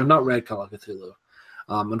 which I have not read Call of Cthulhu.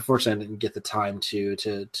 Unfortunately, I didn't get the time to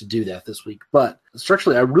do that this week. But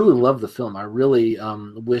structurally, I really love the film. I really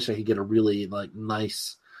wish I could get a really like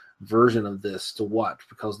nice version of this to watch,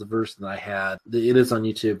 because the version that I had, it is on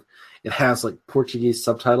YouTube. It has like Portuguese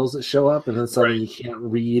subtitles that show up, and then suddenly you can't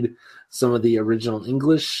read some of the original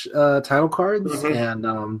English title cards.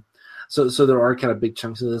 And so there are kind of big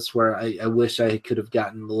chunks of this where I wish I could have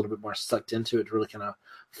gotten a little bit more sucked into it to really kind of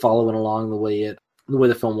follow it along the way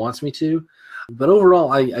the film wants me to. But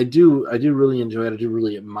overall, I do really enjoy it. I do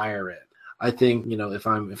really admire it. I think, if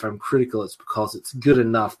I'm critical, it's because it's good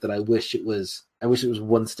enough that I wish it was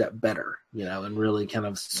one step better, and really kind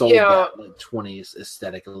of sold that like 20s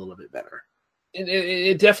aesthetic a little bit better.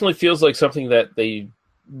 It definitely feels like something that they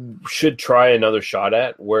should try another shot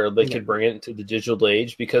at, where they could bring it into the digital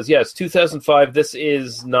age, because it's 2005. This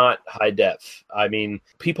is not high def. I mean,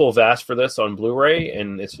 people have asked for this on Blu-ray,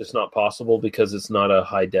 and it's just not possible because it's not a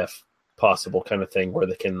high def possible kind of thing where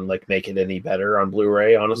they can like make it any better on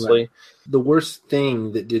Blu-ray, honestly. The worst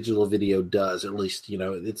thing that digital video does, at least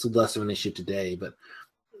it's less of an issue today, but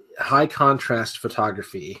high contrast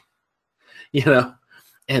photography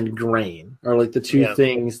and grain are like the two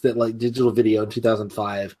things that like digital video in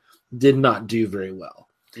 2005 did not do very well.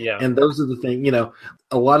 And those are the things,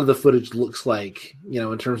 a lot of the footage looks like,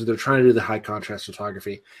 in terms of they're trying to do the high contrast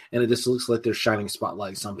photography, and it just looks like they're shining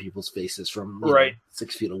spotlights on people's faces from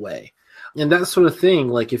 6 feet away. And that sort of thing,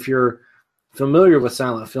 like if you're familiar with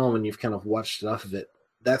silent film and you've kind of watched enough of it,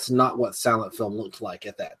 that's not what silent film looked like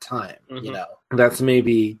at that time. That's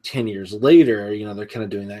maybe 10 years later, they're kind of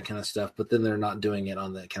doing that kind of stuff, but then they're not doing it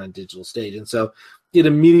on that kind of digital stage. And so it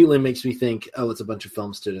immediately makes me think, oh, it's a bunch of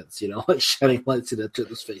film students, like shining lights into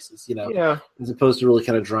those faces, as opposed to really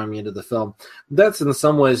kind of drawing me into the film. That's in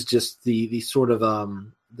some ways just the sort of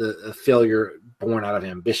the failure born out of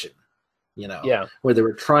ambition. Where they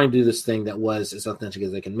were trying to do this thing that was as authentic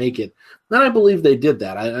as they can make it. And I believe they did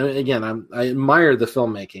that. I admire the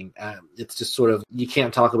filmmaking. It's just sort of, you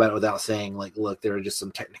can't talk about it without saying like, look, there are just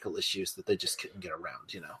some technical issues that they just couldn't get around,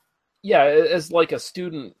 Yeah, as like a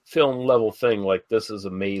student film level thing, like this is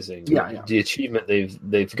amazing. Yeah. The achievement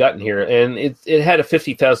they've gotten here, and it had a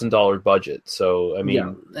 $50,000 budget. So I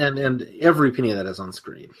mean, and every penny of that is on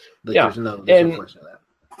screen. Like, yeah, there's no question of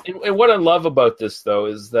that. And what I love about this though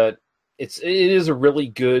is that it is a really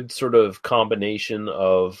good sort of combination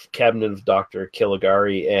of Cabinet of Dr.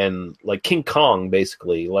 Caligari and like King Kong,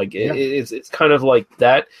 basically. Like it's kind of like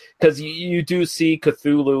that, because you do see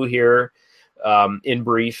Cthulhu here. In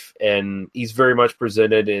brief, and he's very much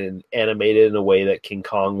presented and animated in a way that King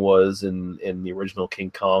Kong was in the original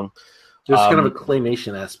King Kong. There's kind of a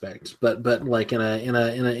claymation aspect, but like in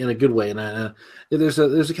a good way, and there's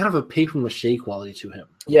a kind of a paper mache quality to him.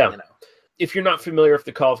 Yeah. If you're not familiar with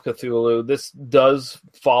the Call of Cthulhu, this does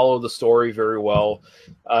follow the story very well.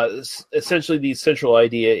 Essentially, the central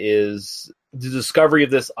idea is the discovery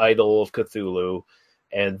of this idol of Cthulhu,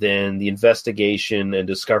 and then the investigation and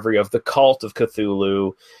discovery of the cult of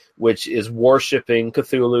Cthulhu, which is worshipping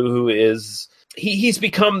Cthulhu, who is... He's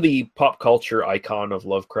become the pop culture icon of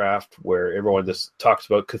Lovecraft, where everyone just talks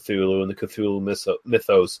about Cthulhu and the Cthulhu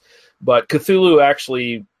mythos. But Cthulhu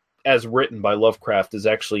actually, as written by Lovecraft, is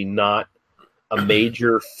actually not a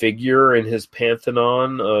major figure in his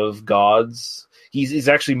pantheon of gods. He's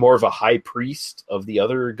actually more of a high priest of the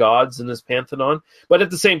other gods in his pantheon. But at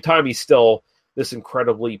the same time, he's still this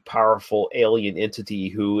incredibly powerful alien entity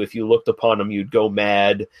who, if you looked upon him, you'd go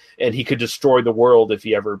mad, and he could destroy the world if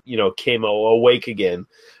he ever, came awake again.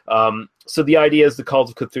 So the idea is the Cult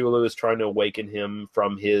of Cthulhu is trying to awaken him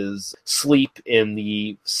from his sleep in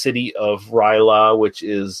the city of Ryla, which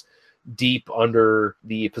is deep under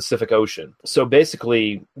the Pacific Ocean. So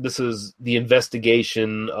basically, this is the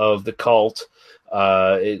investigation of the cult.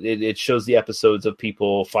 It shows the episodes of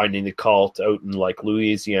people finding the cult out in like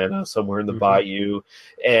Louisiana, somewhere in the bayou.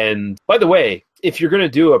 And by the way, if you're going to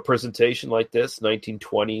do a presentation like this,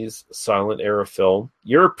 1920s silent era film,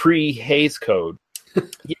 you're pre-Hays Code.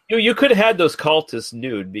 You could have had those cultists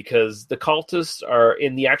nude, because the cultists are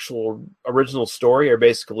in the actual original story are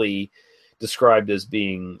basically described as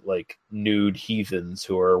being like nude heathens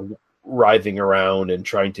who are writhing around and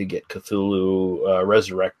trying to get Cthulhu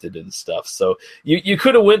resurrected and stuff. So you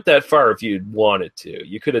could have went that far if you'd wanted to.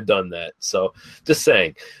 You could have done that. So just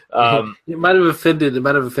saying, it might have offended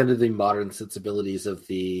the modern sensibilities of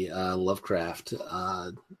the Lovecraft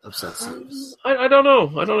obsessives. I don't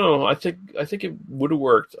know. I think it would have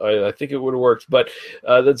worked. I think it would have worked, but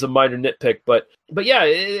that's a minor nitpick. But yeah,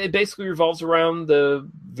 it basically revolves around the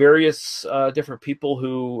various different people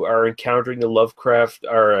who are encountering the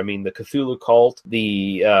the Cthulhu cult,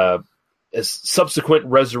 the subsequent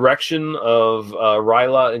resurrection of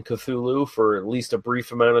Ryla and Cthulhu for at least a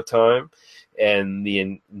brief amount of time, and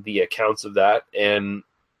the accounts of that. And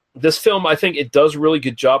this film, I think it does a really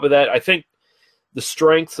good job of that. I think the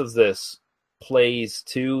strength of this plays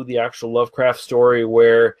to the actual Lovecraft story,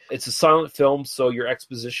 where it's a silent film, so your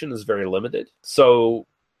exposition is very limited. So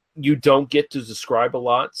you don't get to describe a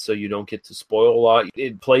lot, so you don't get to spoil a lot.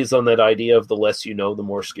 It plays on that idea of the less you know, the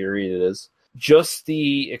more scary it is. Just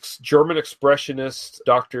the German expressionist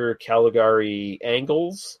Dr. Caligari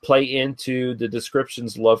angles play into the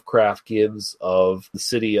descriptions Lovecraft gives of the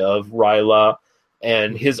city of Ryla,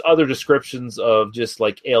 and his other descriptions of just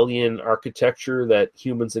like alien architecture that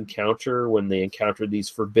humans encounter when they encounter these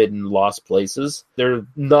forbidden lost places. They're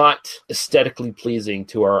not aesthetically pleasing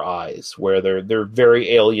to our eyes, where they're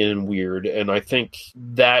very alien and weird. And I think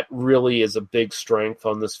that really is a big strength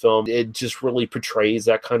on this film. It just really portrays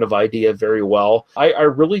that kind of idea very well. I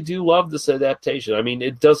really do love this adaptation. I mean,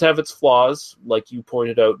 it does have its flaws, like you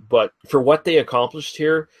pointed out, but for what they accomplished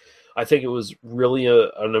here, I think it was really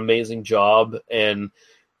an amazing job. And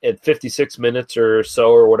at 56 minutes or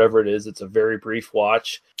so, or whatever it is, it's a very brief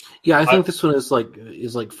watch. Yeah, I think this one is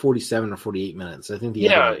like 47 or 48 minutes. I think the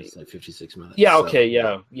other one is like 56 minutes. Yeah, so. Okay,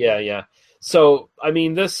 yeah. So, I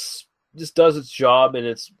mean, this does its job in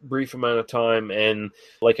its brief amount of time. And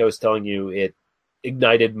like I was telling you, it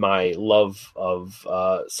ignited my love of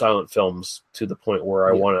silent films to the point where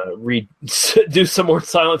I want to do some more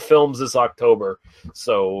silent films this October.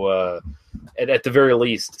 So at the very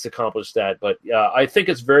least, it's accomplished that. But I think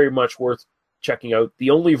it's very much worth checking out.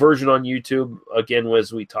 The only version on YouTube, again,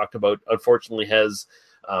 as we talked about, unfortunately has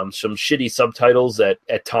some shitty subtitles that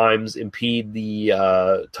at times impede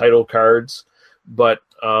the title cards. But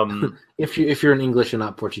if you're an English and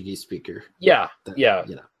not Portuguese speaker, yeah.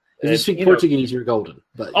 If you speak Portuguese, you're golden.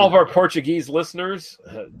 But all of our Portuguese listeners,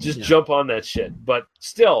 just jump on that shit. But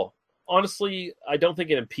still, honestly, I don't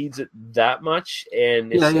think it impedes it that much.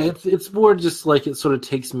 And it's more just like it sort of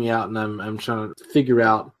takes me out, and I'm trying to figure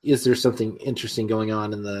out, is there something interesting going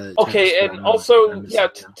on in the okay, and also,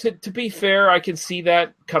 to be fair, I can see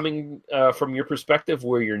that coming from your perspective,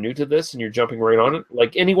 where you're new to this and you're jumping right on it.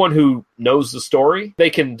 Like anyone who knows the story, they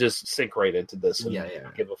can just sink right into this and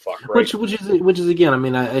give a fuck, right? Which is again, I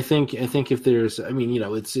mean, I think if there's, I mean,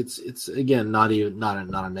 it's again not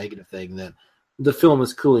a negative thing that the film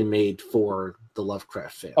is clearly made for the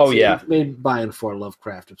Lovecraft fans. Oh yeah, it's made by and for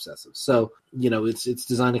Lovecraft obsessives. So it's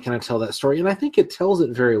designed to kind of tell that story, and I think it tells it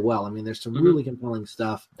very well. I mean, there's some really compelling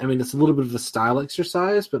stuff. I mean, it's a little bit of a style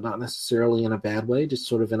exercise, but not necessarily in a bad way. Just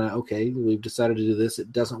sort of in a, okay, we've decided to do this.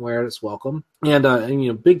 It doesn't wear it. It's welcome.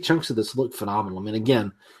 And big chunks of this look phenomenal. I mean,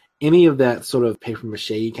 again, any of that sort of paper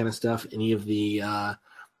mache kind of stuff, any of the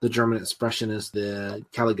German expressionist, the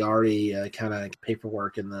Caligari kind of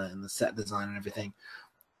paperwork and the set design and everything,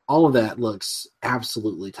 all of that looks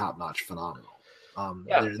absolutely top-notch phenomenal.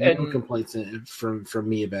 There's no complaints from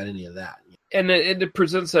me about any of that. And it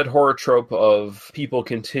presents that horror trope of people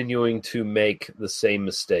continuing to make the same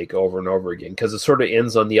mistake over and over again, because it sort of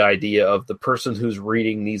ends on the idea of the person who's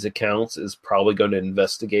reading these accounts is probably going to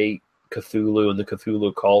investigate Cthulhu and the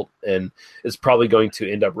Cthulhu cult, and is probably going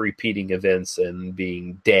to end up repeating events and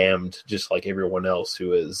being damned just like everyone else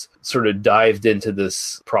who has sort of dived into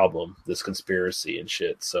this problem, this conspiracy and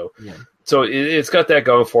shit. So it's got that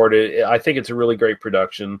going for it. I think it's a really great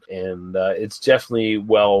production, and it's definitely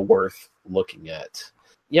well worth looking at.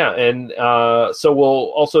 Yeah, and so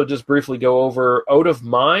we'll also just briefly go over Out of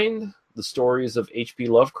Mind, the stories of H.P.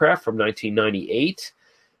 Lovecraft from 1998.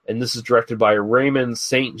 And this is directed by Raymond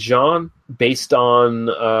St. John, based on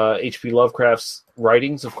H.P. Lovecraft's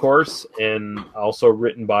writings, of course, and also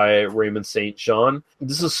written by Raymond St. John.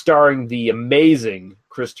 This is starring the amazing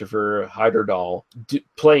Christopher Heyerdahl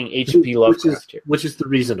playing H.P. Lovecraft here. Which is the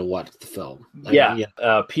reason to watch the film.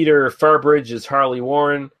 Peter Farbridge is Harley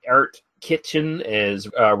Warren, Art Kitchen as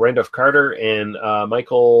Randolph Carter, and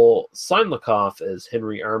Michael Seinlekoff as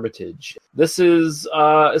Henry Armitage. This is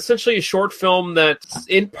essentially a short film that's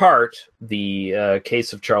in part the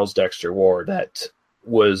Case of Charles Dexter Ward. That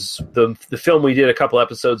was the film we did a couple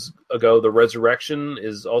episodes ago. The Resurrection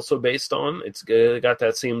is also based on. It's got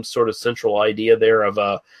that same sort of central idea there of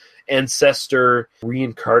a ancestor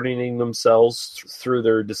reincarnating themselves through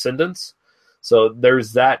their descendants. So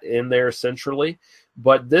there's that in there centrally.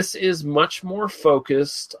 But this is much more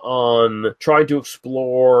focused on trying to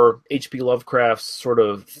explore H.P. Lovecraft's sort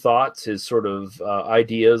of thoughts, his sort of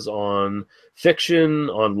ideas on fiction,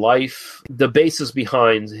 on life, the basis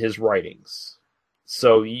behind his writings.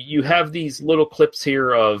 So you have these little clips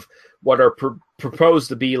here of what are proposed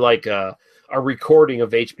to be like a recording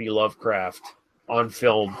of H.P. Lovecraft on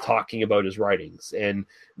film talking about his writings. And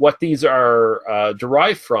what these are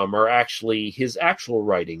derived from are actually his actual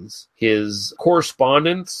writings, his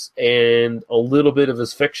correspondence, and a little bit of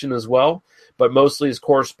his fiction as well, but mostly his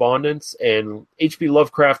correspondence. And H.P.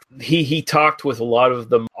 Lovecraft, he talked with a lot of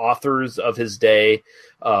the authors of his day.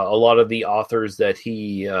 A lot of the authors that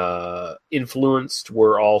he influenced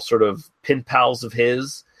were all sort of pen pals of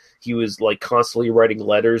his. He was like constantly writing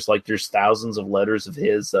letters. Like there's thousands of letters of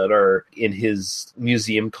his that are in his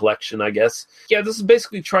museum collection, I guess. Yeah, this is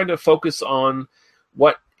basically trying to focus on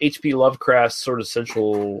what H.P. Lovecraft's sort of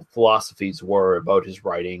central philosophies were about his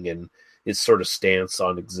writing and his sort of stance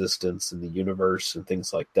on existence and the universe and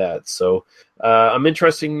things like that. So I'm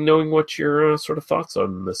interested in knowing what your sort of thoughts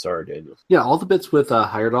on this are, Daniel. Yeah, all the bits with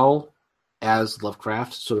Heyerdahl as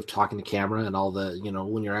Lovecraft, sort of talking to camera, and all the,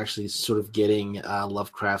 when you're actually sort of getting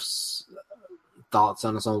Lovecraft's thoughts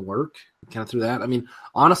on his own work, kind of through that. I mean,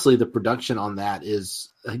 honestly, the production on that is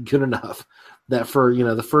good enough that for,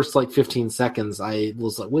 the first like 15 seconds, I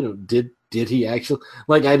was like, wait, did he actually,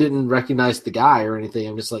 like, I didn't recognize the guy or anything.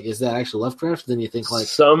 I'm just like, is that actually Lovecraft? Then you think like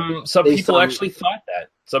some people actually thought that.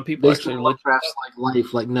 Some people actually Lovecraft's like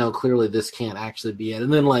life, like, no, clearly this can't actually be it.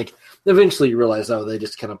 And then like eventually you realize, oh, they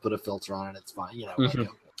just kind of put a filter on it. It's fine, Mm-hmm.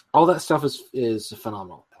 All that stuff is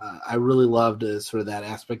phenomenal. I really loved sort of that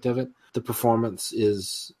aspect of it. The performance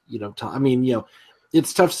is,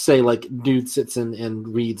 it's tough to say like dude sits and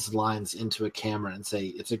reads lines into a camera and say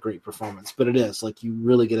it's a great performance, but it is like you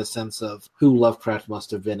really get a sense of who Lovecraft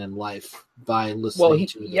must have been in life by listening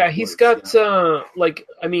to his words, he's got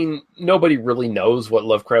nobody really knows what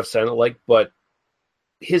Lovecraft sounded like, but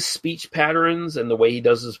his speech patterns and the way he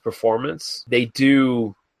does his performance, they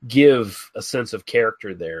do give a sense of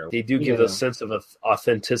character there. They do give a sense of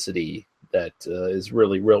authenticity that is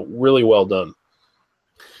really well done.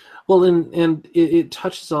 Well, and it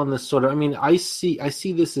touches on this sort of. I mean, I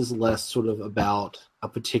see this as less sort of about a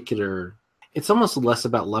particular. It's almost less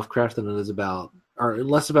about Lovecraft than it is about, or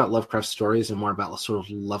less about Lovecraft stories and more about sort of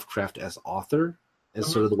Lovecraft as author, as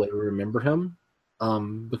sort of the way we remember him.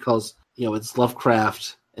 Because it's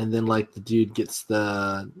Lovecraft, and then like the dude gets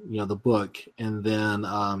the the book, and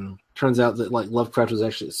then turns out that like Lovecraft was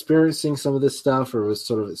actually experiencing some of this stuff, or was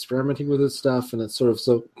sort of experimenting with this stuff, and it's sort of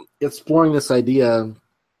so exploring this idea.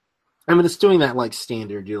 I mean, it's doing that like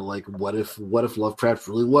standard, like what if Lovecraft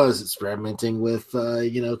really was experimenting with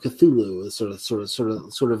Cthulhu,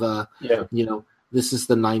 sort of this is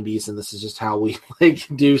the 90s and this is just how we like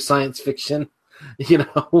do science fiction.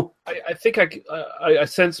 I think I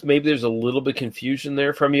sense maybe there's a little bit confusion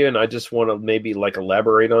there from you, and I just want to maybe like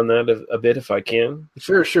elaborate on that a bit if I can.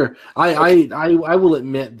 Sure. I will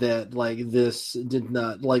admit that like this did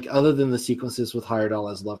not, like, other than the sequences with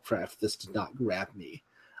Heyerdahl as Lovecraft, this did not grab me.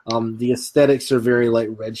 The aesthetics are very like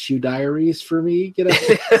Red Shoe Diaries for me,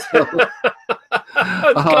 So,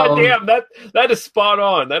 God damn, that is spot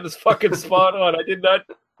on. That is fucking spot on. I did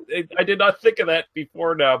not think of that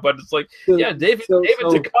before now, but it's like, David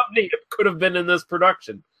Duchovny could have been in this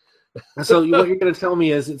production. So what you're going to tell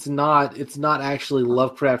me is it's not actually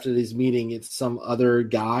Lovecraft that he's meeting. It's some other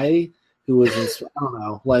guy who was in, I don't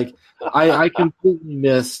know. Like I completely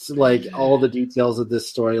missed like all the details of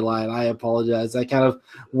this storyline. I apologize. I kind of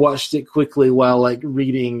watched it quickly while like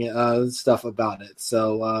reading stuff about it.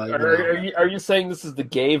 So are you saying this is the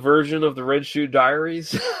gay version of the Red Shoe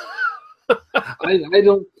Diaries? I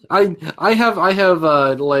have I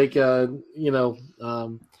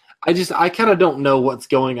kind of don't know what's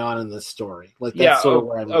going on in this story. Like that's sort of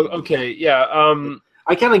where I'm okay. Yeah.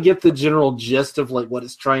 I kind of get the general gist of like what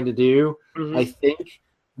it's trying to do, I think,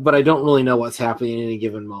 but I don't really know what's happening in any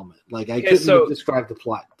given moment. Like I couldn't describe the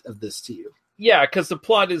plot of this to you. Yeah, because the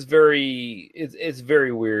plot is it's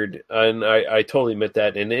very weird, and I totally admit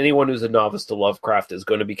that. And anyone who's a novice to Lovecraft is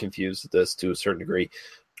going to be confused with this to a certain degree.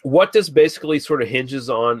 What this basically sort of hinges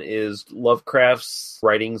on is Lovecraft's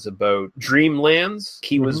writings about dreamlands.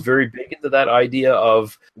 He was very big into that idea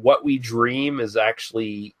of what we dream is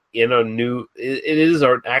actually it is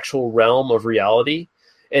our actual realm of reality.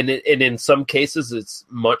 And in some cases, it's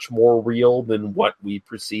much more real than what we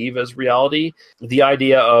perceive as reality. The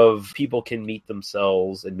idea of people can meet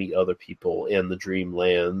themselves and meet other people in the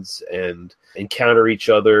dreamlands and encounter each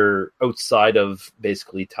other outside of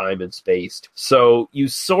basically time and space. So you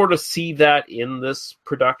sort of see that in this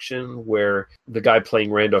production where the guy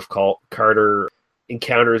playing Randolph Carter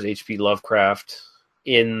encounters H.P. Lovecraft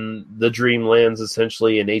in the dreamlands,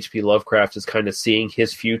 essentially, and H.P. Lovecraft is kind of seeing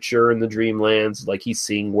his future in the dreamlands. Like he's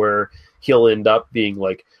seeing where he'll end up being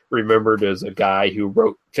like remembered as a guy who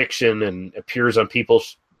wrote fiction and appears on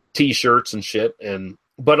people's t-shirts and shit.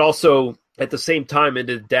 But also at the same time, it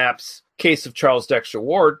adapts Case of Charles Dexter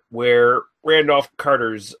Ward, where Randolph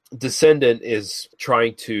Carter's descendant is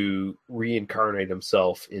trying to reincarnate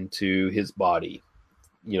himself into his body.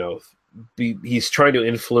 He's trying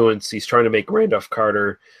to make Randolph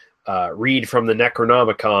Carter read from the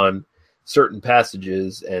Necronomicon certain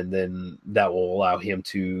passages, and then that will allow him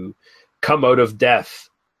to come out of death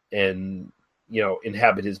and,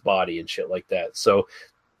 inhabit his body and shit like that. So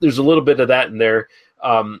there's a little bit of that in there.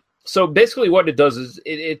 So basically what it does is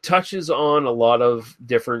it touches on a lot of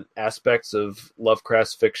different aspects of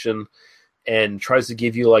Lovecraft's fiction and tries to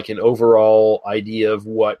give you like an overall idea of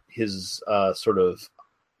what his sort of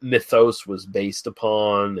mythos was based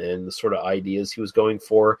upon and the sort of ideas he was going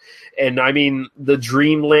for. And I mean, the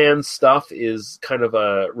dreamland stuff is kind of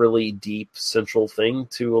a really deep central thing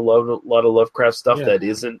to a lot of Lovecraft stuff that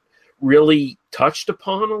isn't really touched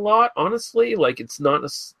upon a lot, honestly. Like it's not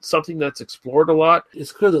something that's explored a lot.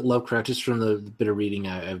 It's clear that Lovecraft, just from the bit of reading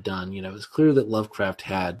I've done, it's clear that Lovecraft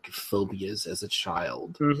had phobias as a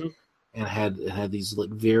child. And had these like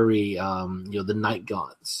very the night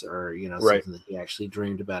gaunts or something that he actually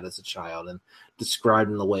dreamed about as a child and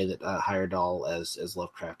described in the way that Heyerdahl as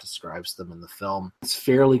Lovecraft describes them in the film. It's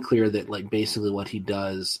fairly clear that like basically what he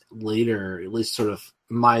does later, at least sort of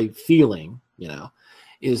my feeling,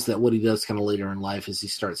 is that what he does kind of later in life is he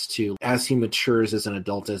starts to, as he matures as an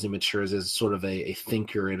adult, as he matures as sort of a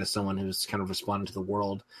thinker and as someone who's kind of responding to the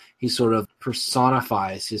world, he sort of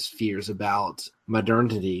personifies his fears about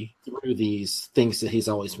modernity through these things that he's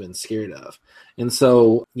always been scared of. And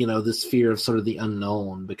so, this fear of sort of the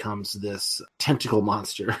unknown becomes this tentacle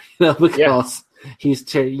monster, because he's,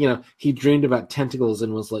 he dreamed about tentacles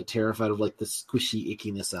and was like terrified of like the squishy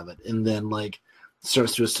ickiness of it. And then like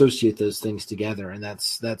starts to associate those things together, and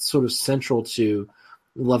that's sort of central to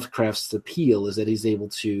Lovecraft's appeal is that he's able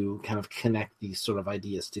to kind of connect these sort of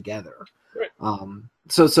ideas together. Right.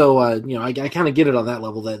 I kind of get it on that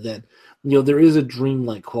level that there is a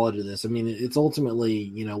dreamlike quality to this. I mean, it's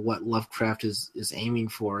ultimately, what Lovecraft is aiming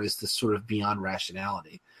for is this sort of beyond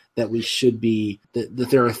rationality, that we should be, that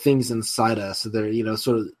there are things inside us that are,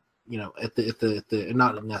 sort of, at the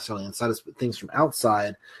not necessarily inside us, but things from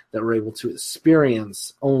outside that we're able to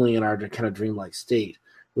experience only in our kind of dreamlike state,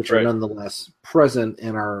 which are nonetheless present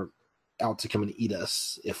and are out to come and eat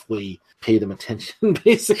us if we pay them attention,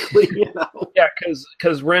 basically. Yeah,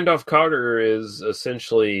 because Randolph Carter is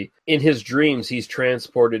essentially, in his dreams, he's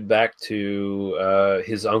transported back to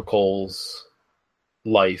his uncle's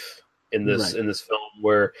life in this film,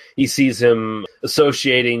 where he sees him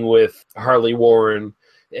associating with Harley Warren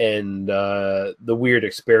and the weird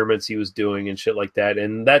experiments he was doing and shit like that,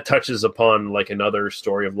 and that touches upon like another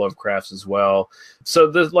story of Lovecraft's as well.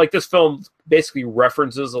 So this film basically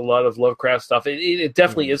references a lot of Lovecraft stuff. It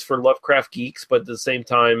definitely is for Lovecraft geeks, but at the same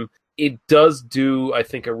time, it does do, I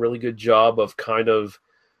think, a really good job of kind of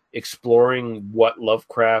exploring what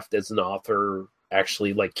Lovecraft as an author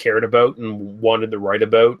actually like cared about and wanted to write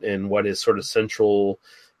about, and what his sort of central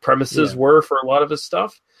premises were for a lot of his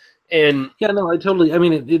stuff. And I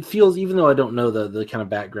mean, it feels, even though I don't know the kind of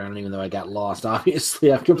background, even though I got lost,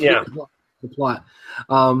 obviously I've completely lost the plot.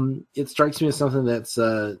 It strikes me as something that's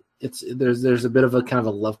there's a bit of a kind of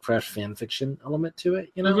a Lovecraft fan fiction element to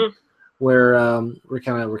it, where we're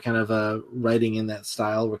kind of writing in that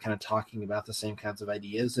style. We're kind of talking about the same kinds of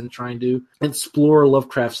ideas and trying to explore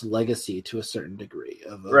Lovecraft's legacy to a certain degree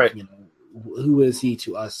of who is he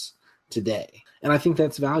to us today. And I think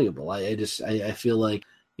that's valuable. I feel like,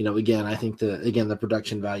 again, I think the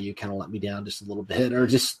production value kind of let me down just a little bit, or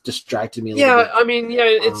just distracted me a little bit. I mean,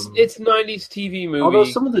 it's 90s TV movie. Although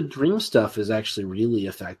some of the dream stuff is actually really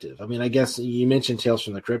effective. I mean, I guess you mentioned Tales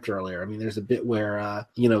from the Crypt earlier. I mean, there's a bit where,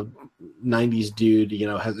 90s dude,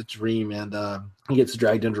 has a dream and he gets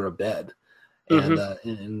dragged under a bed.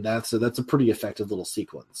 And that's a pretty effective little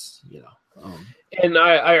sequence, And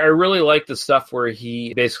I really like the stuff where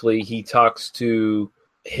he talks to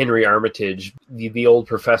Henry Armitage, the old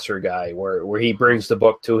professor guy, where he brings the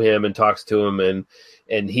book to him and talks to him, and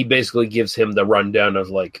he basically gives him the rundown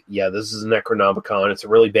of like, this is a Necronomicon. It's a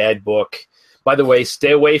really bad book. By the way,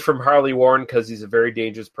 stay away from Harley Warren because he's a very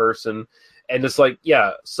dangerous person. And it's like,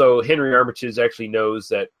 so Henry Armitage actually knows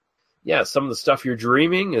that, some of the stuff you're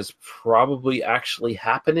dreaming is probably actually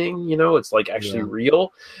happening. It's like actually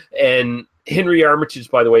real. And Henry Armitage,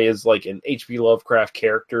 by the way, is like an H.P. Lovecraft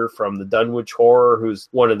character from the Dunwich Horror, who's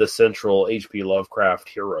one of the central H.P. Lovecraft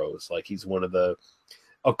heroes. Like, he's one of the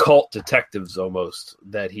occult detectives almost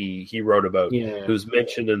that he wrote about, who's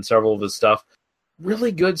mentioned in several of his stuff.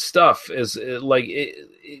 Really good stuff. It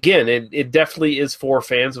definitely is for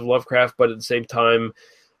fans of Lovecraft, but at the same time,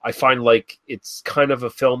 I find like it's kind of a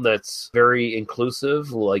film that's very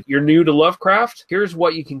inclusive. Like, you're new to Lovecraft, here's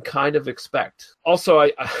what you can kind of expect. Also,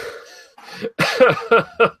 I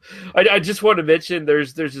just want to mention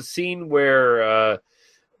there's a scene where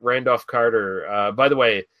Randolph Carter, by the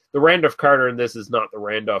way, the Randolph Carter in this is not the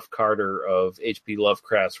Randolph Carter of H.P.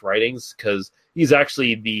 Lovecraft's writings, because he's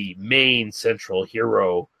actually the main central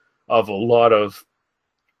hero of a lot of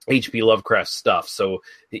H.P. Lovecraft stuff. So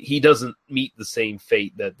he doesn't meet the same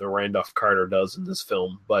fate that the Randolph Carter does in this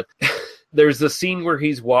film. But there's a scene where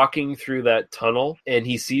he's walking through that tunnel and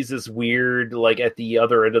he sees this weird, like at the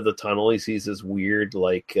other end of the tunnel, he sees this weird,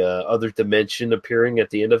 like other dimension appearing at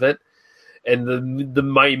the end of it. And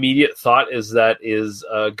my immediate thought is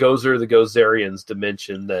Gozer the Gozerian's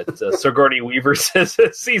dimension that Sigourney Weaver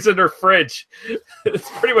sees in her fridge. It's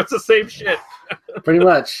pretty much the same shit. Pretty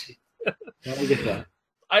much. I get that.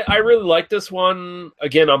 I really like this one.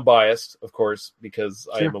 Again, I'm biased, of course, because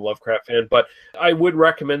I am a Lovecraft fan, but I would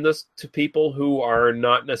recommend this to people who are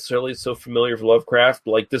not necessarily so familiar with Lovecraft.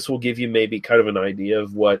 Like, this will give you maybe kind of an idea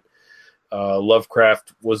of what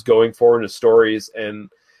Lovecraft was going for in his stories. And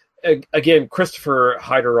again, Christopher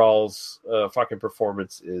Heiderall's fucking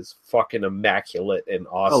performance is fucking immaculate and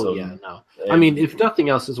awesome. Oh yeah, no. I mean, if nothing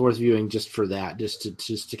else, is worth viewing just for that, just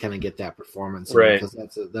to kind of get that performance, right?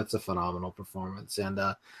 Because that's a phenomenal performance, and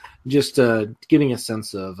just getting a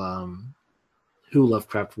sense of who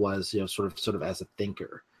Lovecraft was, sort of as a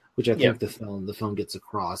thinker, which I think the film gets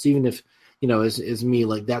across. Even if as me,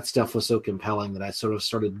 like, that stuff was so compelling that I sort of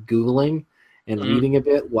started Googling and reading a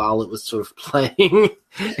bit while it was sort of playing,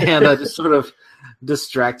 and just sort of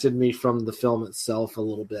distracted me from the film itself a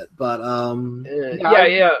little bit. But I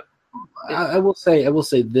will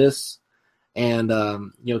say this And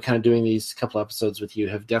kind of doing these couple episodes with you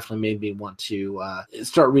have definitely made me want to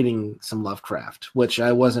start reading some Lovecraft, which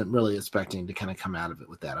I wasn't really expecting to kind of come out of it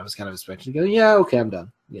with that. I was kind of expecting to go, yeah, okay, I'm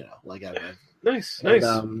done. Nice.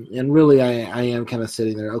 And really, I am kind of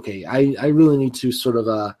sitting there. Okay, I really need to sort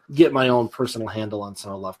of get my own personal handle on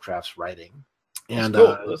some of Lovecraft's writing, and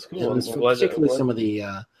That's cool. and particularly some of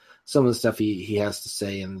the stuff he has to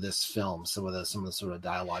say in this film. Some of the sort of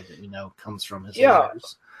dialogue that we know comes from his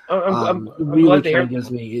letters. I'm really glad to hear.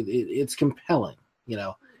 gives me it's compelling.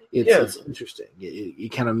 It's interesting.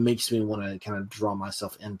 It kind of makes me want to kind of draw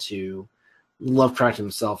myself into Lovecraft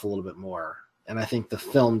himself a little bit more. And I think the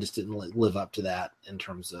film just didn't live up to that in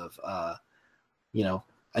terms of,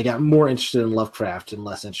 I got more interested in Lovecraft and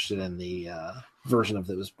less interested in the version of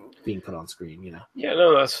that was being put on screen. Yeah,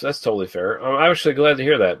 no, that's totally fair. I'm actually glad to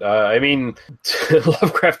hear that. I mean,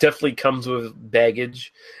 Lovecraft definitely comes with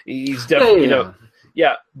baggage. He's definitely,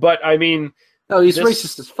 but I mean, no, he's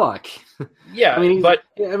racist as fuck. Yeah,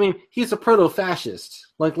 he's a proto-fascist.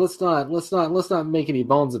 Like, let's not make any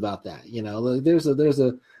bones about that.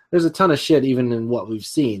 There's a ton of shit even in what we've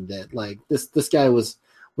seen that like this guy was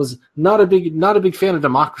not a big fan of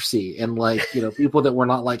democracy and people that were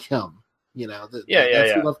not like him.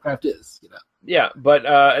 That's who Lovecraft is. Yeah, but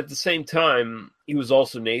at the same time, he was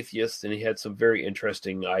also an atheist, and he had some very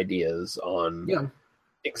interesting ideas on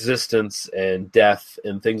existence and death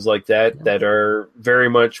and things like that that are very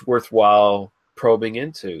much worthwhile probing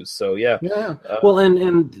into. So well,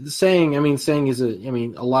 and saying is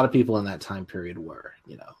a lot of people in that time period were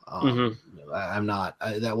I'm not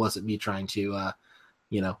that wasn't me trying to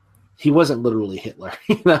he wasn't literally Hitler,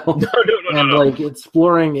 No. And like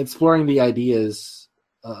exploring the ideas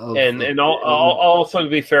and also, to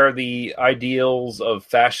be fair, the ideals of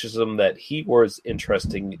fascism that he was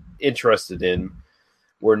interested in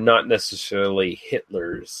were not necessarily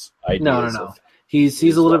Hitler's ideas. No. He's a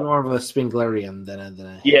little bit more of a Spinglerian than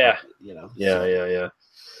a yeah.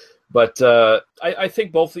 But I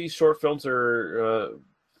think both of these short films are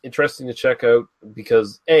interesting to check out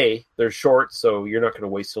because A, they're short, so you're not going to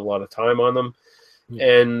waste a lot of time on them.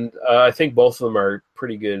 And I think both of them are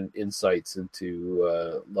pretty good insights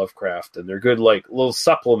into Lovecraft, and they're good like little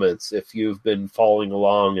supplements if you've been following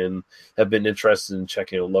along and have been interested in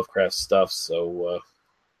checking out Lovecraft stuff. So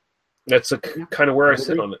that's kind of where I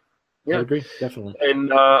sit on it. Yeah, I agree, definitely.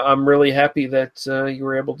 And I'm really happy that you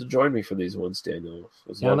were able to join me for these ones, Daniel.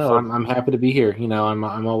 I'm happy to be here. I'm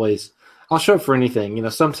always. I'll show up for anything.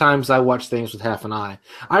 Sometimes I watch things with half an eye.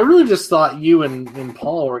 I really just thought you and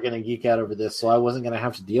Paul were going to geek out over this, so I wasn't going to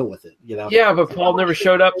have to deal with it. Yeah, but Paul never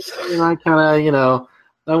showed up. And I kind of,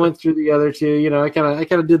 I went through the other two. I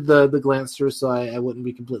kind of did the glance through, so I wouldn't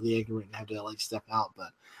be completely ignorant and have to step out. But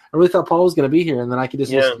I really thought Paul was going to be here, and then I could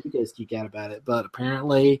just listen to you guys geek out about it. But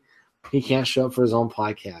apparently, he can't show up for his own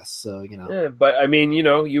podcast. So Yeah, but I mean,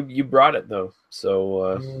 you brought it though,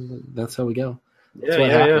 so that's how we go. That's what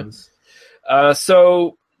happens.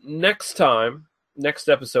 So next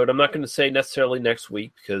episode, I'm not going to say necessarily next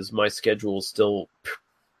week because my schedule is still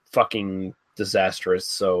fucking disastrous.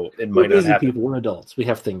 So it might not happen. People, we're adults. We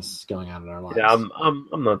have things going on in our lives. Yeah, I'm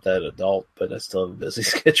not that adult, but I still have a busy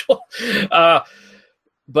schedule.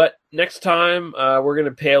 But next time, we're going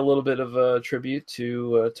to pay a little bit of a tribute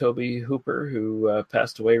to Toby Hooper, who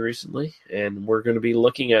passed away recently, and we're going to be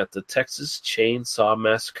looking at the Texas Chainsaw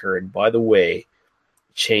Massacre. And by the way,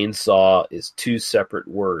 chainsaw is two separate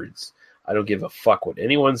words. I don't give a fuck what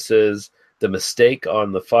anyone says. The mistake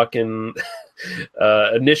on the fucking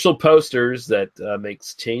initial posters that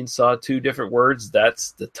makes chainsaw two different words,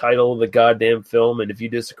 that's the title of the goddamn film. And if you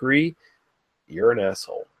disagree, you're an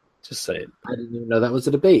asshole. Just saying. I didn't even know that was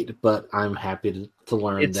a debate, but I'm happy to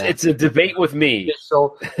learn that. It's a debate with me.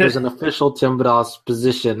 There's an official Tim Badass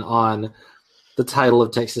position on the title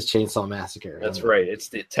of Texas Chainsaw Massacre. That's right. It's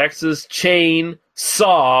the Texas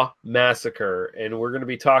Chainsaw Massacre, and we're going to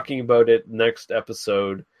be talking about it next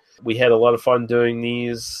episode. We had a lot of fun doing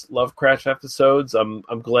these Lovecraft episodes. I'm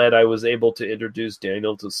glad I was able to introduce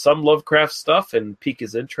Daniel to some Lovecraft stuff and pique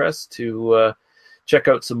his interest to check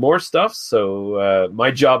out some more stuff. So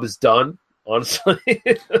my job is done, honestly.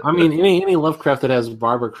 I mean, any Lovecraft that has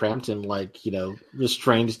Barbara Crampton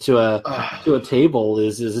restrained to a table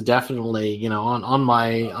is definitely on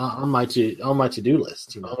my to-do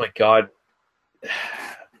list. Oh my god.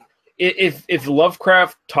 If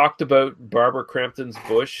Lovecraft talked about Barbara Crampton's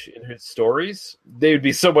bush in his stories, they would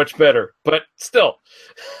be so much better. But still,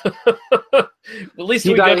 at least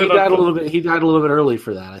he died a little bit. He died a little bit early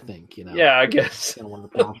for that, I think. Yeah, I guess. One of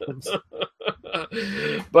the problems.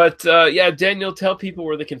 But Daniel, tell people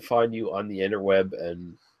where they can find you on the interweb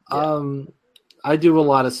and. I do a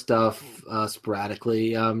lot of stuff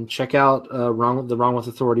sporadically. Check out the Wrong with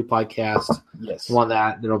Authority podcast. Yes. On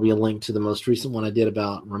that, there'll be a link to the most recent one I did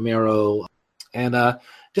about Romero. And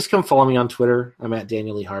just come follow me on Twitter. I'm at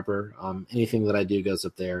Daniel Lee Harper. Anything that I do goes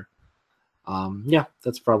up there. Yeah,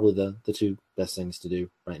 that's probably the two best things to do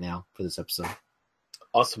right now for this episode.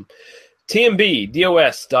 Awesome.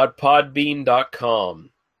 tmbdos.podbean.com.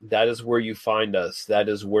 That is where you find us. That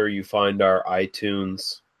is where you find our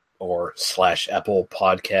iTunes or /Apple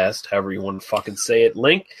podcast, however you want to fucking say it,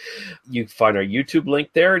 link. You can find our YouTube link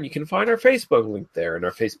there, and you can find our Facebook link there. And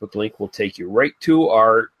our Facebook link will take you right to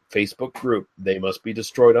our Facebook group. They Must Be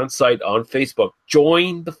Destroyed on Sight on Facebook.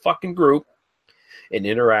 Join the fucking group and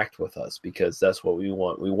interact with us, because that's what we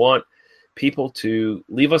want. We want people to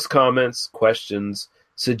leave us comments, questions,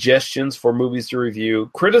 suggestions for movies to review,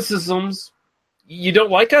 criticisms. You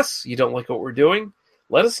don't like us? You don't like what we're doing?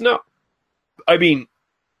 Let us know. I mean,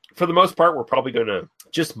 for the most part, we're probably going to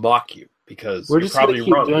just mock you, because we're you're just going to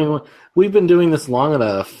keep wrong. doing. We've been doing this long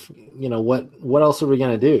enough. You know what else are we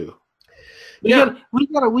going to do? We got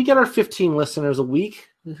our 15 listeners a week.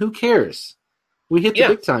 Who cares? We hit the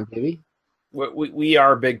big time, baby. We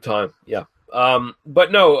are big time, yeah.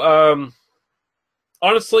 But no,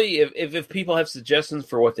 honestly, if people have suggestions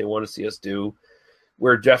for what they want to see us do,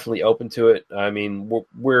 we're definitely open to it. I mean,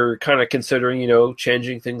 we're kind of considering,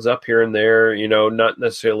 changing things up here and there, not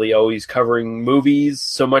necessarily always covering movies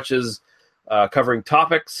so much as covering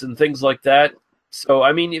topics and things like that. So,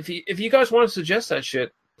 I mean, if you guys want to suggest that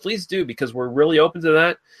shit, please do, because we're really open to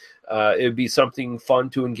that. It would be something fun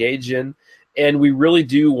to engage in. And we really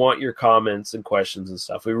do want your comments and questions and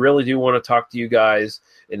stuff. We really do want to talk to you guys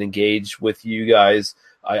and engage with you guys.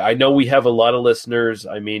 I know we have a lot of listeners.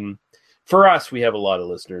 I mean, for us, we have a lot of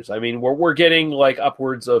listeners. I mean, we're getting like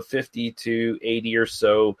upwards of 50 to 80 or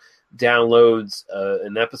so downloads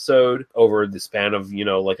an episode over the span of,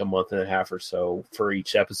 like a month and a half or so for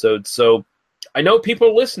each episode. So I know people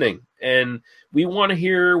are listening, and we want to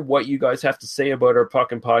hear what you guys have to say about our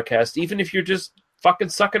fucking podcast, even if you're just fucking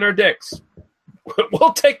sucking our dicks.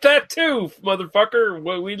 We'll take that too,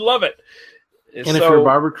 motherfucker. We'd love it. And if you're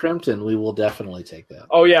Barbara Crampton, we will definitely take that.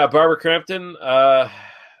 Oh yeah, Barbara Crampton.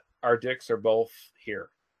 Our dicks are both here,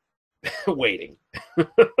 waiting.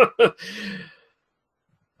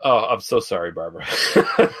 Oh, I'm so sorry, Barbara.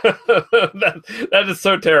 that is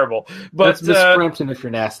so terrible. But that's Miss Crampton if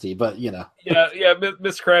you're nasty, but Yeah,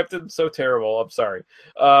 Miss Crampton, so terrible. I'm sorry.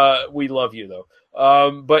 We love you though.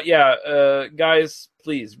 But yeah, guys,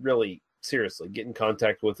 please, really, seriously, get in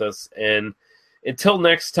contact with us. And until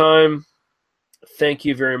next time, thank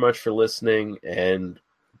you very much for listening, and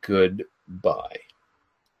goodbye.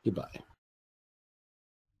 Goodbye.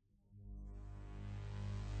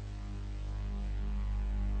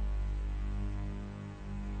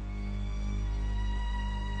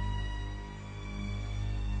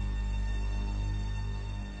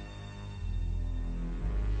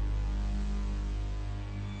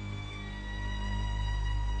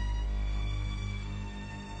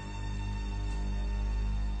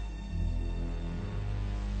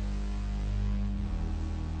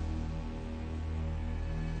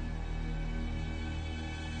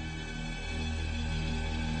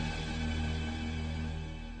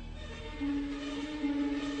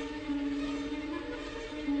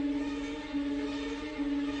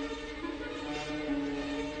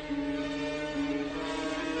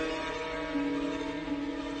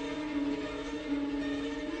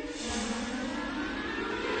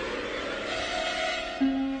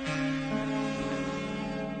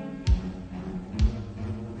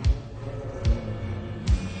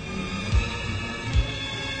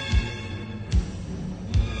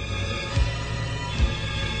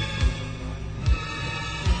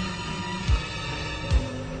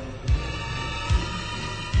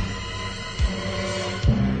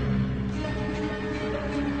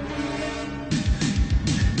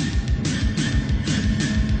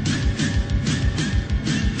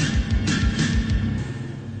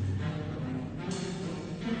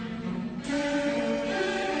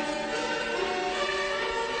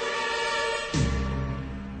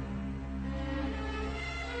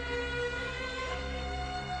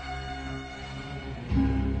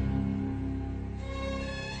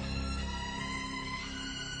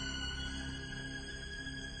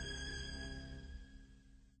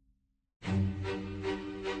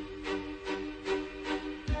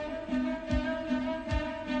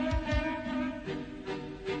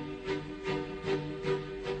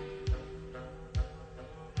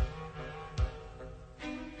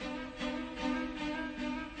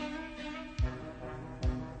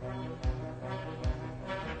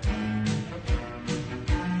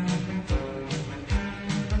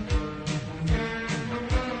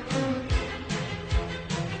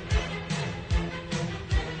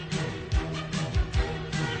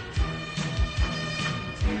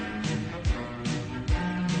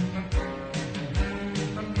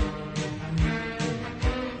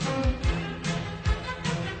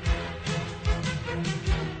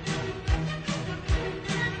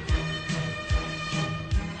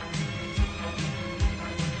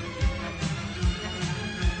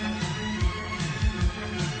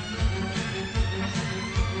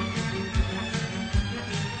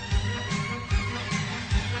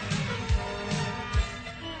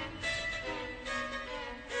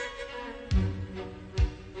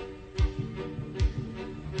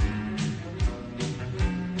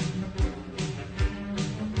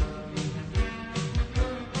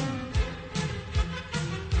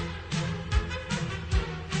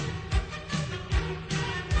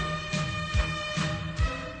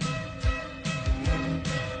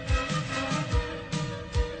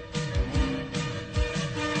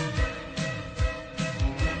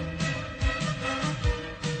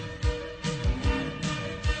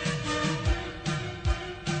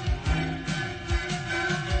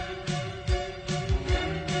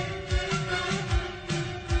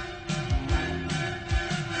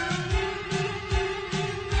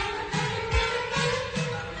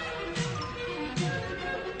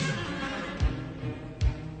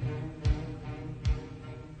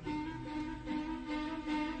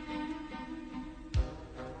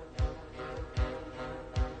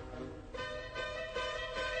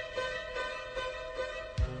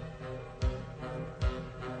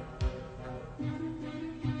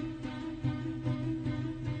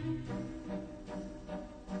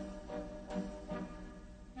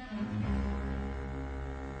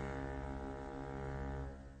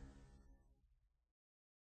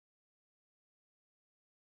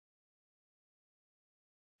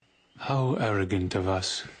 How arrogant of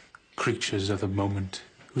us, creatures of the moment,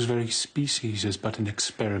 whose very species is but an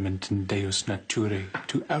experiment in Deus Naturae,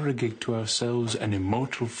 to arrogate to ourselves an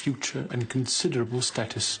immortal future and considerable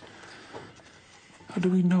status. How do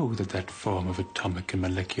we know that that form of atomic and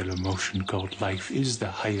molecular motion called life is the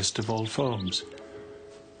highest of all forms?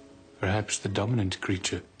 Perhaps the dominant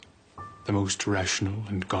creature, the most rational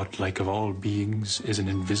and godlike of all beings, is an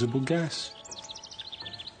invisible gas.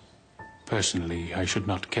 Personally, I should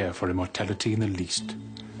not care for immortality in the least.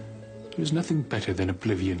 There is nothing better than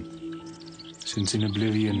oblivion, since in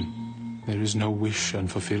oblivion there is no wish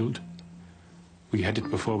unfulfilled. We had it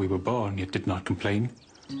before we were born, yet did not complain.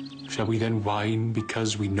 Shall we then whine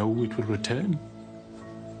because we know it will return?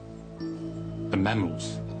 The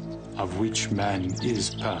mammals, of which man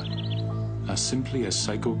is part, are simply a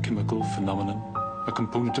psychochemical phenomenon, a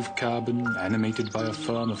component of carbon animated by a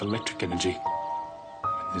form of electric energy.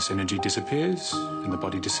 When this energy disappears and the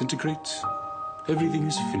body disintegrates, everything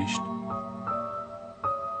is finished.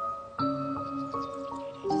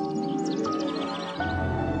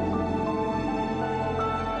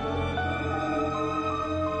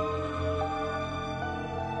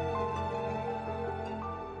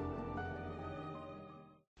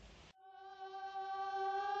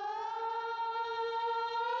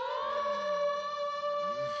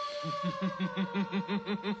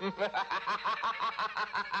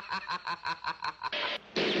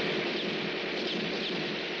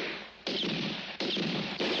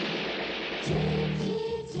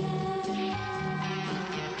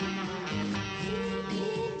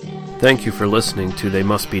 Thank you for listening to They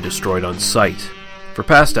Must Be Destroyed on Sight. For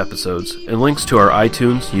past episodes and links to our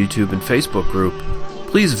iTunes, YouTube, and Facebook group,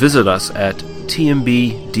 please visit us at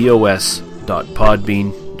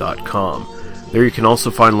tmbdos.podbean.com. There you can also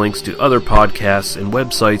find links to other podcasts and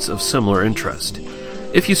websites of similar interest.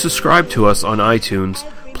 If you subscribe to us on iTunes,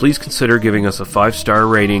 please consider giving us a 5-star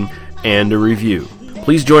rating and a review.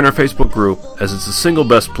 Please join our Facebook group, as it's the single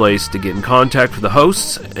best place to get in contact with the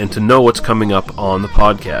hosts and to know what's coming up on the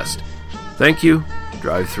podcast. Thank you.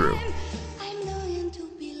 Drive through.